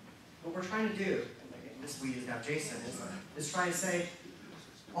 what we're trying to do, and this we use now Jason, is try to say,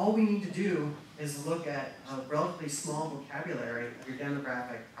 all we need to do is look at a relatively small vocabulary of your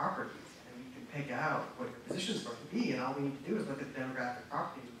demographic properties, and you can pick out what your position is going to be, and all we need to do is look at the demographic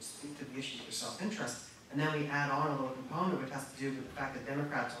properties and speak to the issues of your self-interest, and then we add on a little component which has to do with the fact that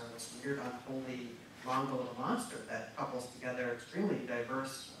Democrats are this weird, unholy, Mongol little monster that couples together extremely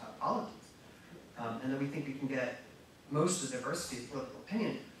diverse polities. And then we think we can get most of the diversity of political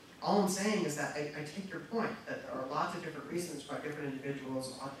opinion. All I'm saying is that I take your point, that there are lots of different reasons why different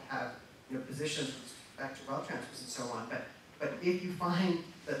individuals ought to have positions with respect to wealth transfers and so on. But if you find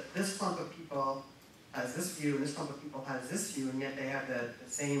that this clump of people has this view and this clump of people has this view, and yet they have the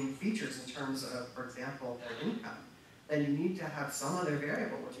same features in terms of, for example, their income, then you need to have some other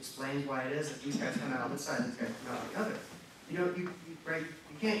variable which explains why it is that these guys come out on this side and these guys come out on the other. You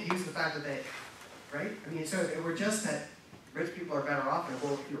can't use the fact that they, right? I mean, so if it were just that rich people are better off and a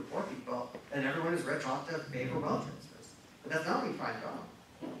whole fewer poor people, then everyone who's rich ought to favor wealth transfers. But that's not what we find at all.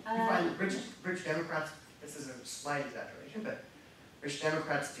 We find rich Democrats, this is a slight exaggeration, but rich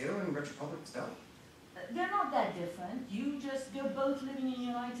Democrats do and rich Republicans don't. They're not that different. They're both living in the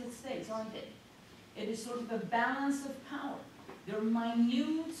United States, aren't they? It is sort of a balance of power. There are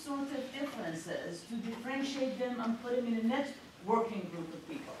minute sort of differences to differentiate them and put them in a networking group of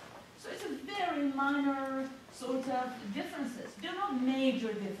people. So it's a very minor sort of differences. They're not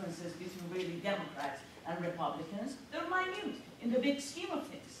major differences between really Democrats and Republicans. They're minute in the big scheme of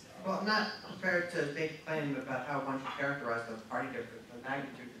things. Well, I'm not prepared to make a claim about how one should characterize those party differences, the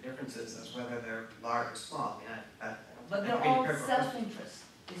magnitude of the differences as whether they're large or small. I mean, but they're all self-interest,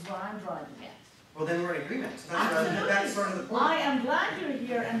 is what I'm driving at. Well, then we're in agreement. So that's sort of the point. I am glad you're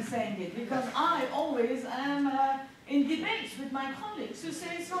here and saying it, because I always am in debates with my colleagues who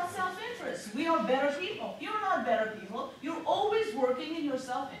say it's not self-interest. We are better people. You're not better people. You're always working in your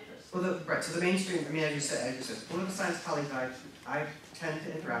self-interest. Well, right. So the mainstream, I mean, as you said, political science colleagues I tend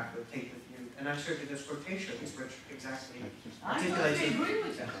to interact with, take with you, and I'm sure that there's quotations which exactly articulate. I agree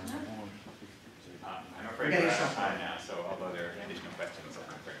with you. I'm afraid we're out of time now, so although there are additional questions,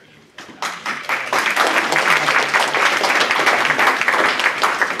 I'm afraid we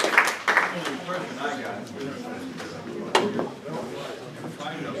The question I got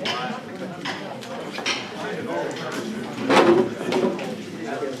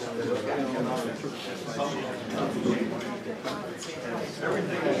Everything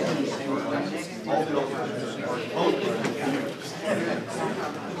is